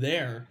he was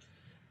there.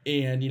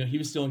 And, he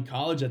was still in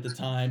college at the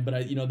time,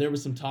 but there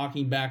was some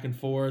talking back and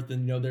forth,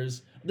 and,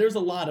 there's a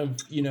lot of,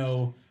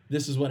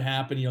 this is what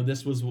happened,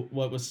 this was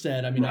what was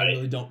said. I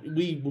really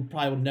we will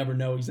probably never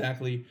know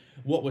exactly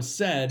what was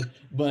said,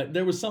 but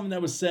there was something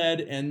that was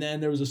said, and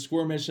then there was a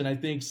skirmish, and I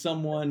think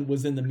someone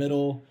was in the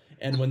middle,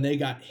 and when they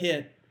got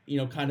hit,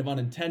 kind of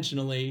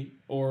unintentionally,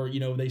 or,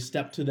 they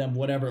stepped to them,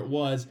 whatever it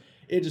was,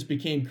 it just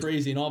became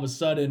crazy, and all of a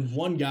sudden,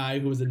 one guy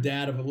who was a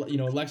dad of a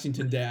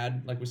Lexington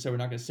dad, like we said, we're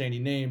not going to say any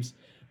names,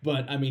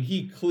 but,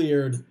 he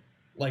cleared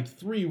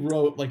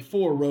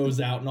 4 rows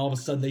out, and all of a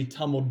sudden they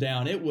tumbled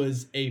down. It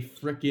was a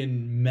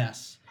freaking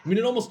mess.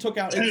 It almost took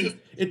out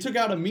it took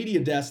out a media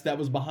desk that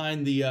was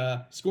behind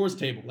the scores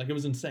table. It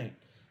was insane.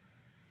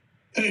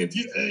 Hey,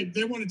 if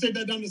they want to take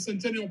that down to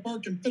Centennial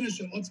Park and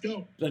finish it, let's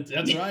go. That's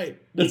right.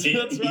 That's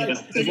right.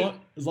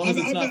 As long as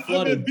it's not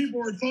flooded. People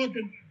were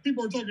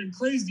talking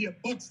crazy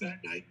at Bucks that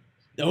night.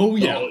 Oh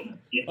yeah.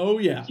 Oh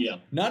yeah. Yeah.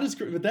 Not as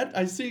but that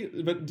I see.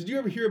 But did you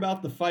ever hear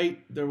about the fight?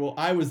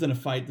 I was in a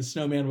fight. The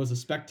Snowman was a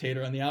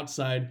spectator on the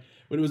outside.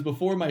 But it was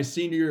before my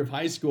senior year of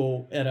high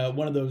school at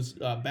one of those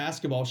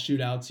basketball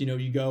shootouts.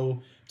 You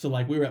go to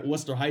we were at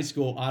Worcester High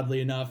School, oddly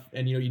enough,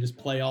 and you just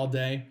play all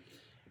day.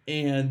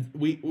 And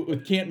we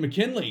with Canton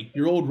McKinley,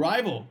 your old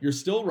rival, your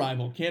still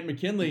rival, Canton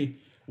McKinley.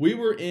 We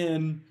were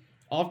in.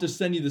 I'll have to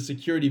send you the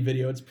security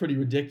video. It's pretty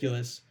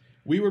ridiculous.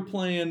 We were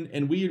playing,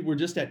 and we were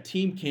just at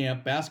team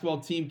camp,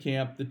 basketball team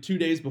camp, the 2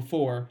 days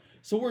before.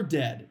 So we're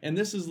dead. And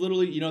this is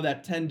literally,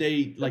 that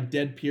 10-day like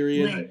dead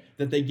period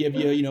that they give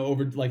you,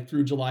 over like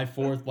through July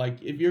 4th.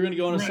 Like if you're going to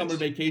go on a summer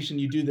vacation,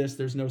 you do this,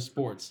 there's no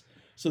sports.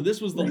 So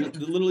this was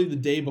literally the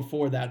day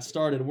before that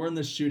started. We're in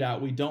this shootout.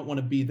 We don't want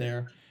to be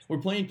there. We're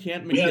playing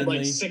Kent McKinley. We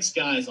had like 6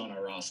 guys on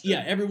our roster.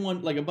 Yeah,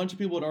 everyone, like a bunch of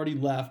people had already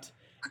left.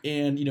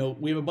 And,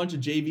 we have a bunch of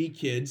JV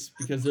kids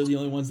because they're the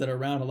only ones that are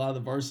around. A lot of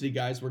the varsity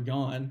guys were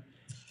gone.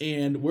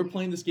 And we're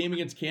playing this game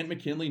against Kent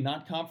McKinley,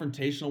 not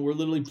confrontational. We're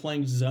literally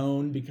playing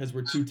zone because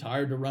we're too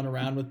tired to run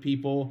around with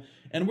people.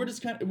 And we're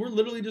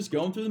literally just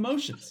going through the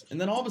motions.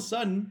 And then all of a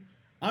sudden,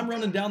 I'm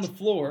running down the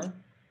floor,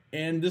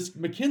 and this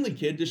McKinley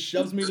kid just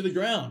shoves me to the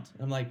ground.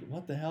 I'm like,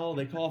 what the hell?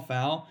 They call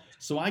foul.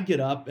 So I get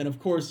up, and of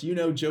course,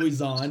 Joey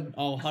Zahn,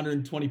 all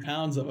 120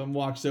 pounds of him,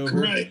 walks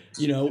over,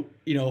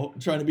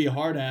 trying to be a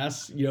hard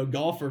ass,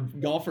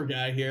 golfer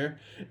guy here.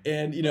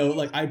 And,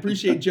 I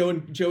appreciate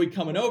Joey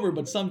coming over,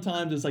 but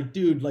sometimes it's like,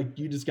 dude, like,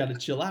 you just got to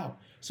chill out.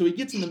 So he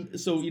gets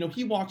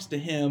he walks to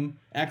him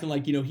acting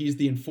like, he's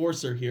the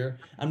enforcer here.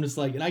 I'm just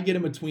like, and I get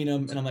in between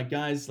him, and I'm like,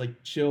 guys, like,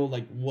 chill,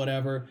 like,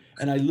 whatever.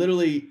 And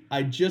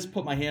I just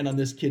put my hand on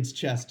this kid's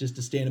chest just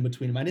to stand in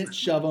between him. I didn't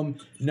shove him,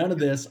 none of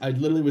this. I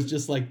literally was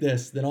just like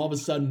this. Then all of a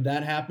sudden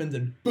that happens,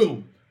 and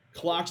boom,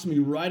 clocks me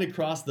right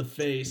across the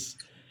face.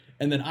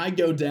 And then I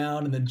go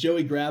down, and then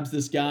Joey grabs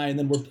this guy, and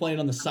then we're playing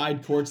on the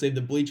side courts. They have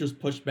the bleachers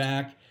pushed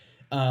back,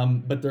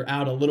 but they're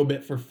out a little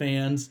bit for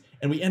fans.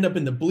 And we end up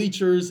in the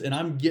bleachers, and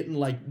I'm getting,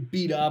 like,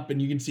 beat up, and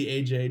you can see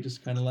AJ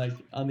just kind of, like,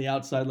 on the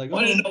outside, like,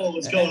 I didn't know what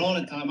was going on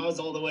at the time. I was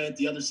all the way at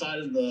the other side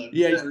of the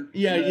court.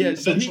 Yeah.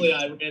 Eventually,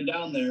 I ran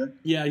down there.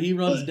 Yeah, he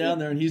runs down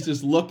there, and he's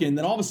just looking.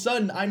 Then all of a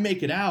sudden, I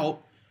make it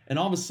out, and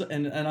all of a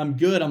sudden, and I'm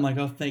good. I'm like,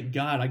 oh, thank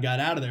God I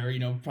got out of there.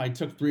 Probably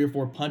took 3 or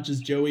 4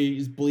 punches.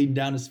 Joey's bleeding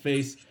down his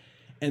face.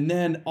 And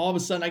then all of a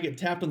sudden, I get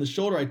tapped on the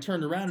shoulder. I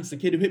turned around. It's the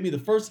kid who hit me the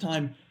first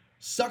time.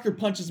 Sucker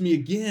punches me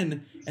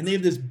again, and they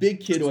have this big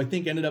kid who I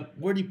think ended up.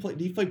 Where did he play?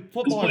 Did he play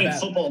football? He's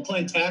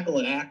playing tackle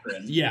at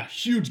Akron. Yeah,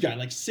 huge guy,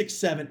 like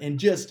 6'7", and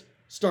just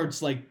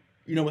starts like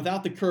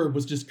without the curb,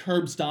 was just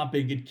curb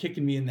stomping and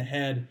kicking me in the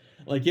head.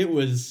 Like it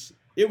was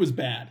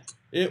bad.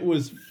 It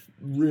was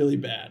really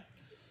bad.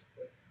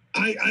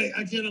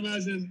 I can't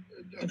imagine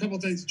a couple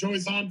of things.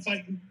 Joey's on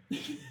fighting.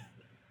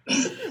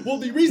 Well,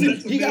 the reason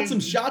he got some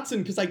shots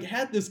in because I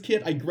had this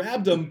kid, I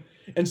grabbed him.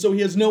 And so he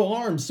has no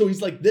arms, so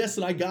he's like this,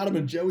 and I got him,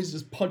 and Joey's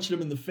just punching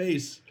him in the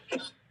face.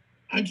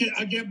 I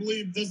can't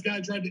believe this guy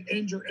tried to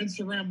end your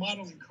Instagram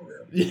modeling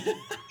career. Yeah.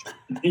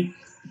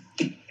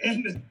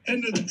 and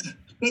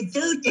the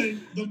third thing,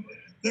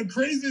 the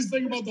craziest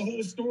thing about the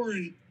whole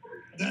story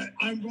that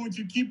I'm going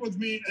to keep with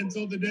me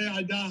until the day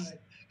I die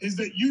is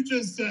that you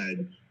just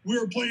said we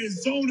were playing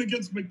zone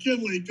against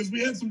McKinley because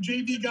we had some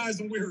JV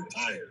guys and we were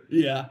tired.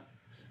 Yeah.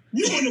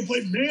 You want to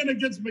play man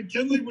against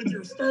McKinley with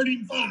your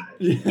starting 5.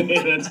 Yeah,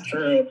 that's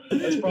true.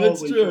 That's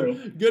probably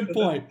true. Good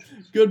point.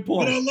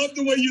 But I love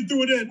the way you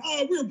threw it in.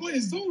 Oh, we were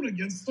playing zone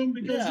against them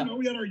because,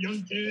 we had our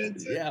young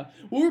kids. Yeah.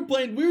 We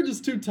were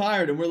just too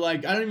tired. And we're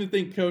like, I don't even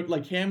think Coach,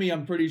 like Hammy,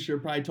 I'm pretty sure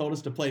probably told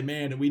us to play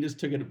man. And we just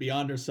took it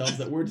beyond ourselves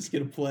that we're just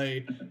going to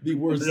play the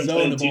worst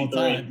zone of all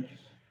time.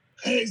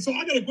 Hey, so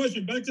I got a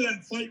question. Back to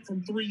that fight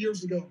from 3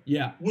 years ago.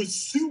 Yeah. Was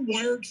Sue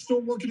Wyrick still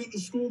working at the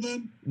school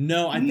then?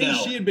 No, I think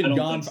she had been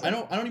gone. I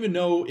don't even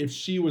know if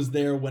she was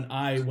there when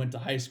I went to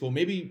high school.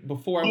 Maybe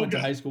before I went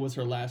to high school was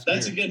her last year.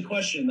 That's a good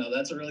question, though.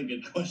 That's a really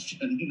good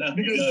question.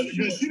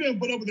 Because she didn't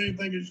put up with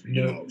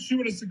anything. She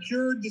would have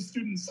secured the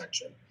student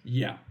section.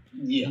 Yeah.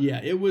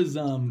 It was.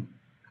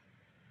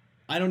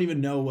 I don't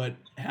even know what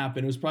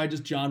happened. It was probably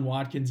just John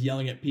Watkins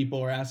yelling at people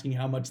or asking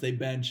how much they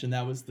bench, and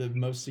that was the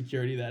most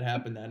security that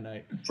happened that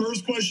night.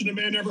 First question a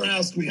man ever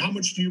asked me, how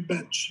much do you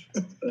bench?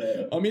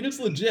 I mean, it's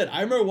legit.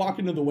 I remember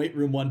walking to the weight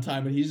room one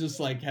time, and he's just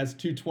like has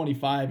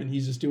 225, and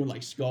he's just doing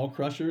like skull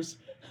crushers.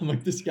 I'm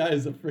like, this guy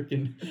is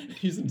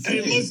he's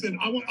insane. Hey, listen,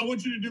 I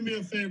want you to do me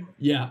a favor.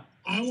 Yeah.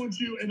 I want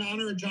you, in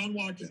honor of John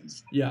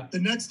Watkins, the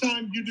next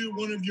time you do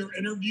one of your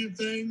interview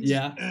things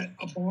at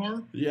a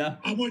bar,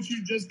 I want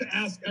you just to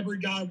ask every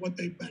guy what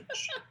they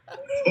bench.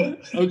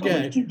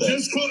 Okay.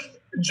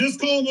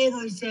 Just call them over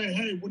and say,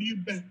 hey, what do you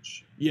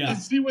bench? Yeah. And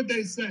see what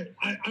they say.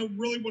 I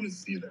really want to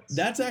see this.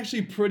 That's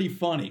actually pretty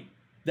funny.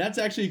 That's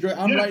actually great.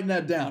 I'm writing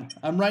that down.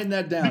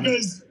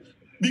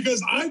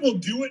 Because I will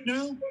do it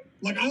now.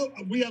 Like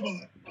we have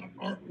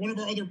one of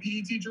our other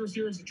PE teachers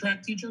here is a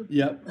track teacher.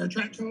 Yep. Or a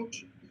track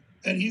coach.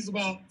 And he's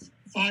about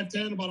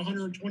 5'10", about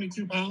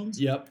 122 pounds.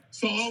 Yep.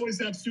 So I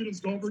always have students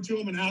go over to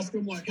him and ask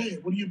him, like, hey,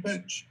 what do you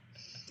bench?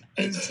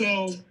 And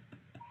so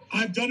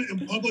I've done it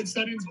in public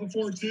settings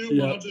before, too,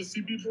 where I'll just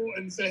see people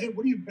and say, hey,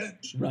 what do you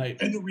bench? Right.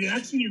 And the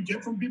reaction you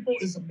get from people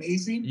is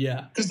amazing.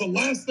 Yeah. Because the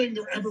last thing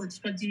they're ever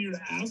expecting you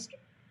to ask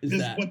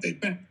is what they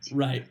bench.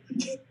 Right.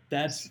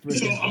 That's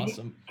freaking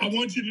awesome. I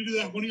want you to do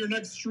that. One of your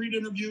next street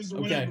interviews or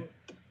whatever.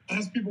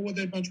 Ask people what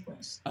they bench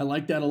press. I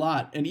like that a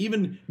lot. And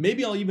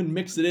maybe I'll even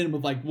mix it in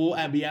with like, we'll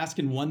be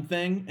asking one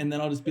thing and then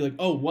I'll just be like,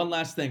 oh, one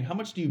last thing. How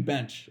much do you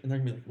bench? And they're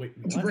going to be like,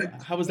 wait,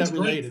 what? How is that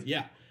related?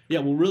 Great. Yeah.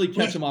 We'll really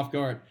catch them off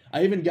guard.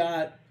 I even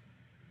got,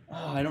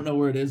 I don't know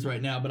where it is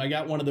right now, but I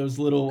got one of those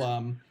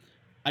little.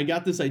 I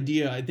got this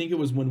idea. I think it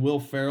was when Will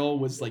Ferrell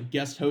was like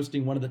guest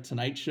hosting one of the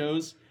Tonight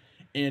shows,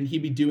 and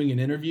he'd be doing an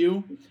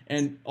interview,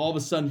 and all of a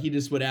sudden he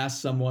just would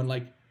ask someone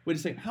like, "Wait a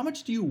second, how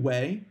much do you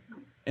weigh?"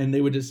 And they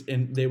would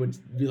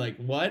be like,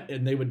 "What?"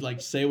 And they would like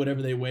say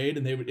whatever they weighed,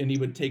 and he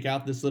would take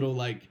out this little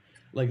like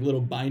little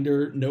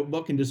binder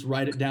notebook and just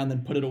write it down,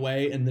 then put it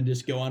away, and then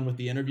just go on with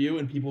the interview,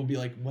 and people would be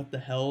like, "What the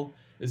hell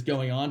is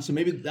going on?" So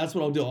maybe that's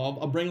what I'll do.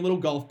 I'll bring a little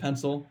golf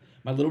pencil,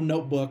 my little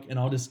notebook, and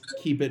I'll just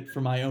keep it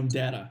for my own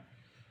data.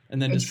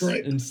 And then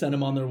and send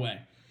them on their way.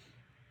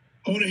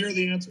 I want to hear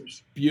the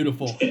answers.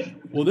 Beautiful.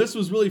 Well, this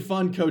was really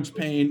fun, Coach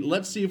Payne.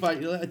 Let's see if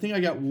I think I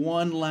got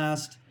one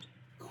last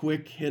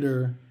quick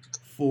hitter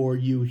for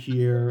you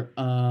here.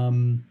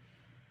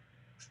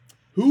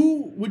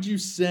 Who would you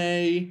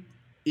say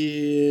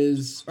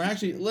is, or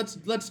actually,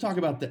 let's talk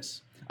about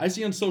this. I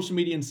see on social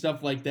media and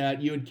stuff like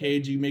that, you and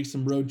Cage, you make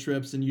some road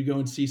trips and you go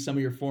and see some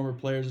of your former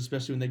players,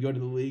 especially when they go to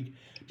the league.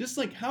 Just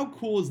like, how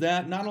cool is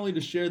that? Not only to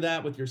share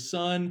that with your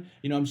son,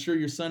 I'm sure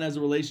your son has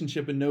a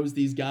relationship and knows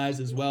these guys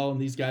as well, and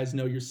these guys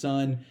know your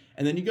son.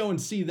 And then you go and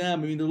see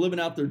them. I mean, they're living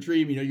out their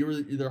dream.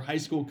 You're their high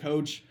school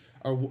coach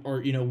or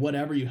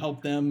whatever. You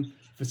help them,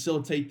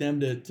 facilitate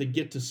them to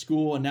get to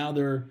school, and now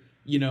they're,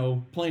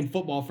 playing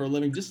football for a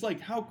living. Just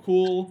like, how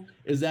cool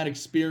is that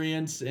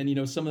experience?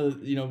 And, some of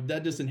the,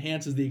 that just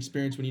enhances the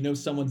experience when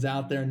someone's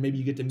out there and maybe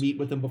you get to meet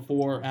with them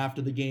before or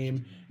after the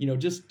game.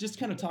 Just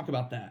kind of talk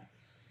about that.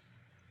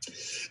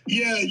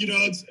 Yeah,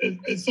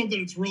 it's something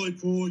that's really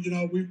cool.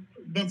 We've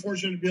been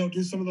fortunate to be able to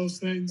do some of those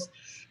things,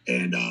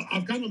 and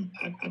I've kind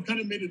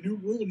of made a new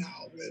rule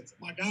now with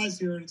my guys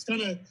here, and it's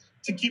kind of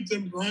to keep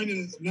them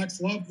grinding at the next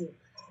level.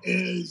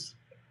 Is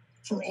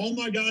for all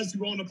my guys who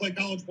go on to play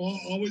college ball,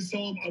 I always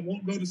tell them I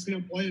won't go to see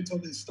them play until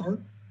they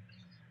start.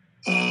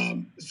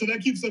 So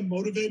that keeps them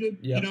motivated.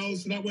 Yep.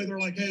 So that way they're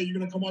like, hey, you're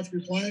gonna come watch me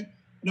play,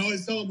 and I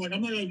always tell them like,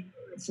 I'm not gonna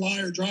fly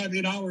or drive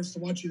 8 hours to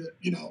watch you,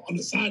 on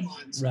the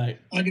sidelines. Right.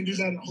 I can do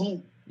that at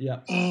home. Yeah.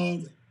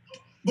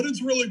 But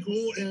it's really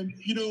cool. And,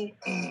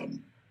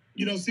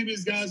 see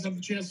these guys have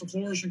the chance to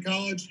flourish in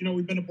college.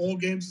 We've been to bowl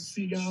games to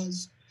see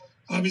guys,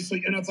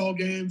 obviously NFL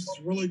games. It's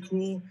really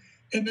cool.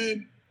 And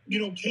then,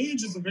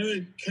 Cage is a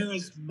very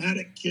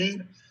charismatic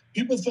kid.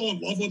 People fall in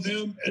love with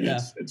him, and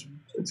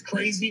it's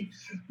crazy.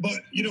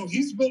 But,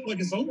 he's built like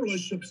his own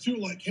relationships too.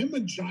 Like him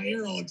and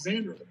Jair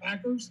Alexander, the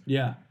Packers.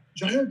 Yeah.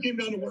 Jair came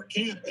down to work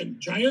camp, and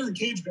Jair and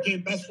Cage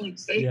became best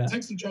friends. They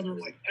text each other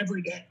like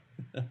every day.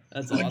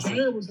 That's like awesome.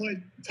 Jair was like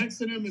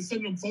texting him and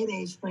sending him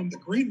photos from the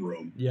green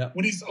room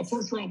when he's a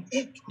first-round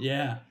pick.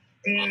 Yeah.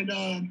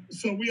 And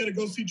so we had to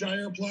go see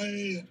Jair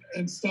play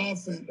and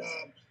stuff. And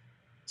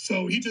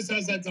so he just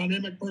has that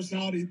dynamic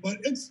personality. But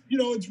it's,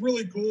 it's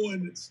really cool,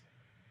 and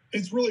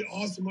it's really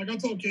awesome. Like I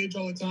tell Cage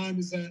all the time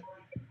is that,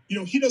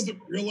 he doesn't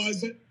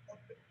realize it,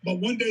 but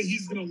one day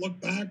he's going to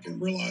look back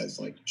and realize,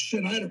 like,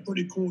 shit, I had a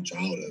pretty cool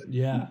childhood.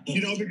 Yeah.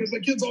 Because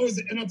the kid's always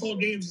at NFL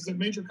games, he's at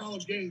major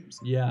college games.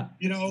 Yeah.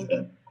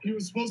 We were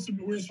supposed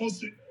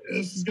to,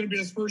 this is going to be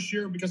his first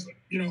year because,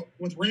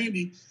 with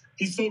Randy,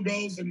 he still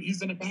goes and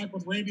he's in the back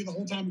with Randy the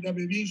whole time at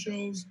WWE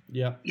shows.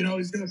 Yeah.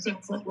 He's going to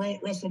sit front row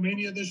at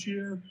WrestleMania this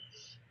year.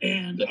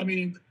 And, I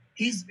mean,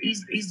 he's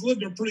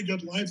lived a pretty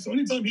good life. So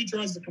anytime he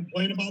tries to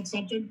complain about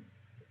something,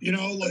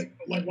 like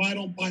why I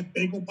don't buy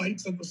bagel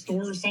bites at the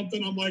store or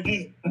something, I'm like,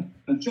 hey,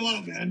 chill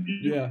out, man.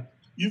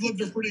 You've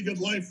lived a pretty good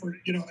life for,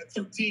 at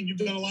 13, you've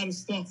done a lot of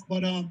stuff,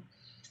 but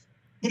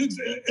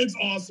it's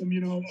awesome.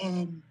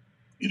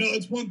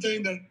 It's one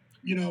thing that,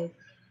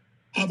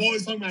 I've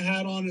always hung my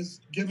hat on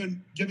is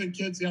giving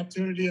kids the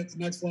opportunity at the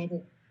next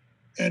level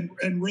and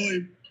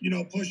really,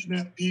 pushing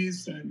that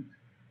piece and,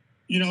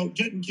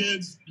 getting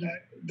kids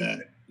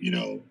that,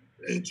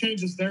 it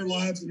changes their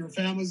lives and their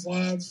families'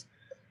 lives.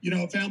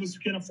 Families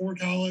who can't afford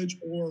college,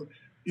 or,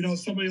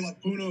 somebody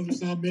like Puno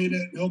who's now made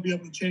it, and he'll be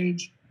able to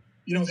change,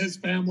 his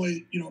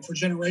family, for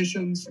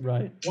generations.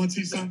 Right. Once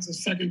he signs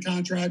his second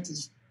contract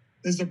is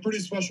a pretty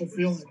special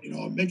feeling,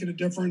 making a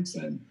difference.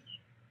 And,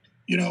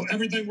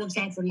 everything works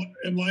out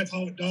in life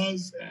how it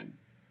does. And,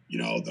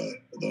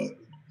 the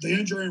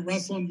injury in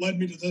wrestling led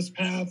me to this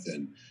path,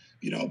 and,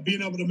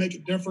 being able to make a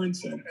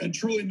difference and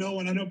truly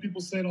knowing, I know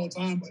people say it all the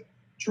time, but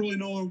truly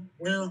knowing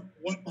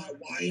what my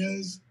why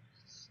is.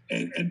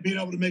 And being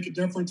able to make a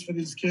difference for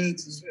these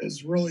kids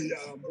is really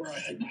where I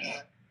hang my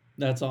hat.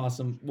 That's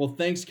awesome. Well,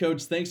 thanks,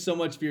 Coach. Thanks so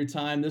much for your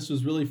time. This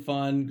was really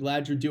fun.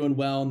 Glad you're doing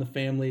well and the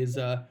family is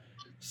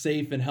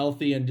safe and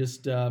healthy, and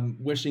just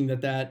wishing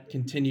that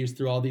continues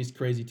through all these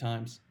crazy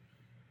times.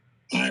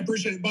 I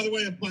appreciate it. By the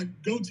way, if my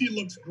goatee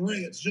looks gray,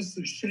 it's just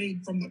the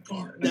shade from the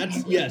car.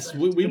 That's yes.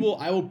 We will.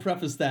 I will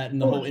preface that in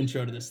the whole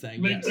intro to this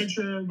thing. Make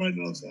sure everybody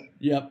knows that.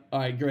 Yep. All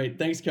right. Great.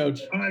 Thanks,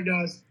 Coach. All right,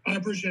 guys. I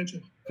appreciate you.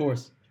 Of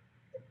course.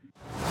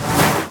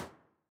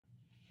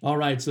 All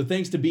right, so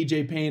thanks to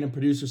BJ Payne and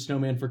producer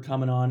Snowman for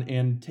coming on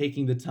and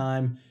taking the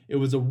time. It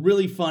was a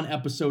really fun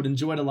episode.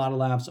 Enjoyed a lot of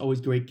laughs.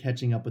 Always great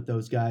catching up with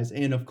those guys.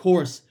 And of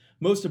course,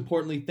 most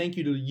importantly, thank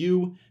you to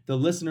you, the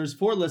listeners,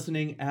 for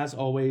listening. As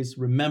always,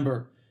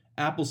 remember,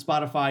 Apple,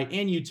 Spotify,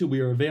 and YouTube. We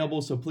are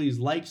available, so please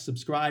like,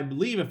 subscribe,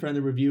 leave a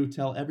friendly review,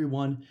 tell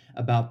everyone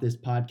about this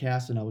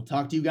podcast, and I will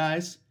talk to you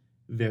guys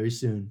very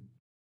soon.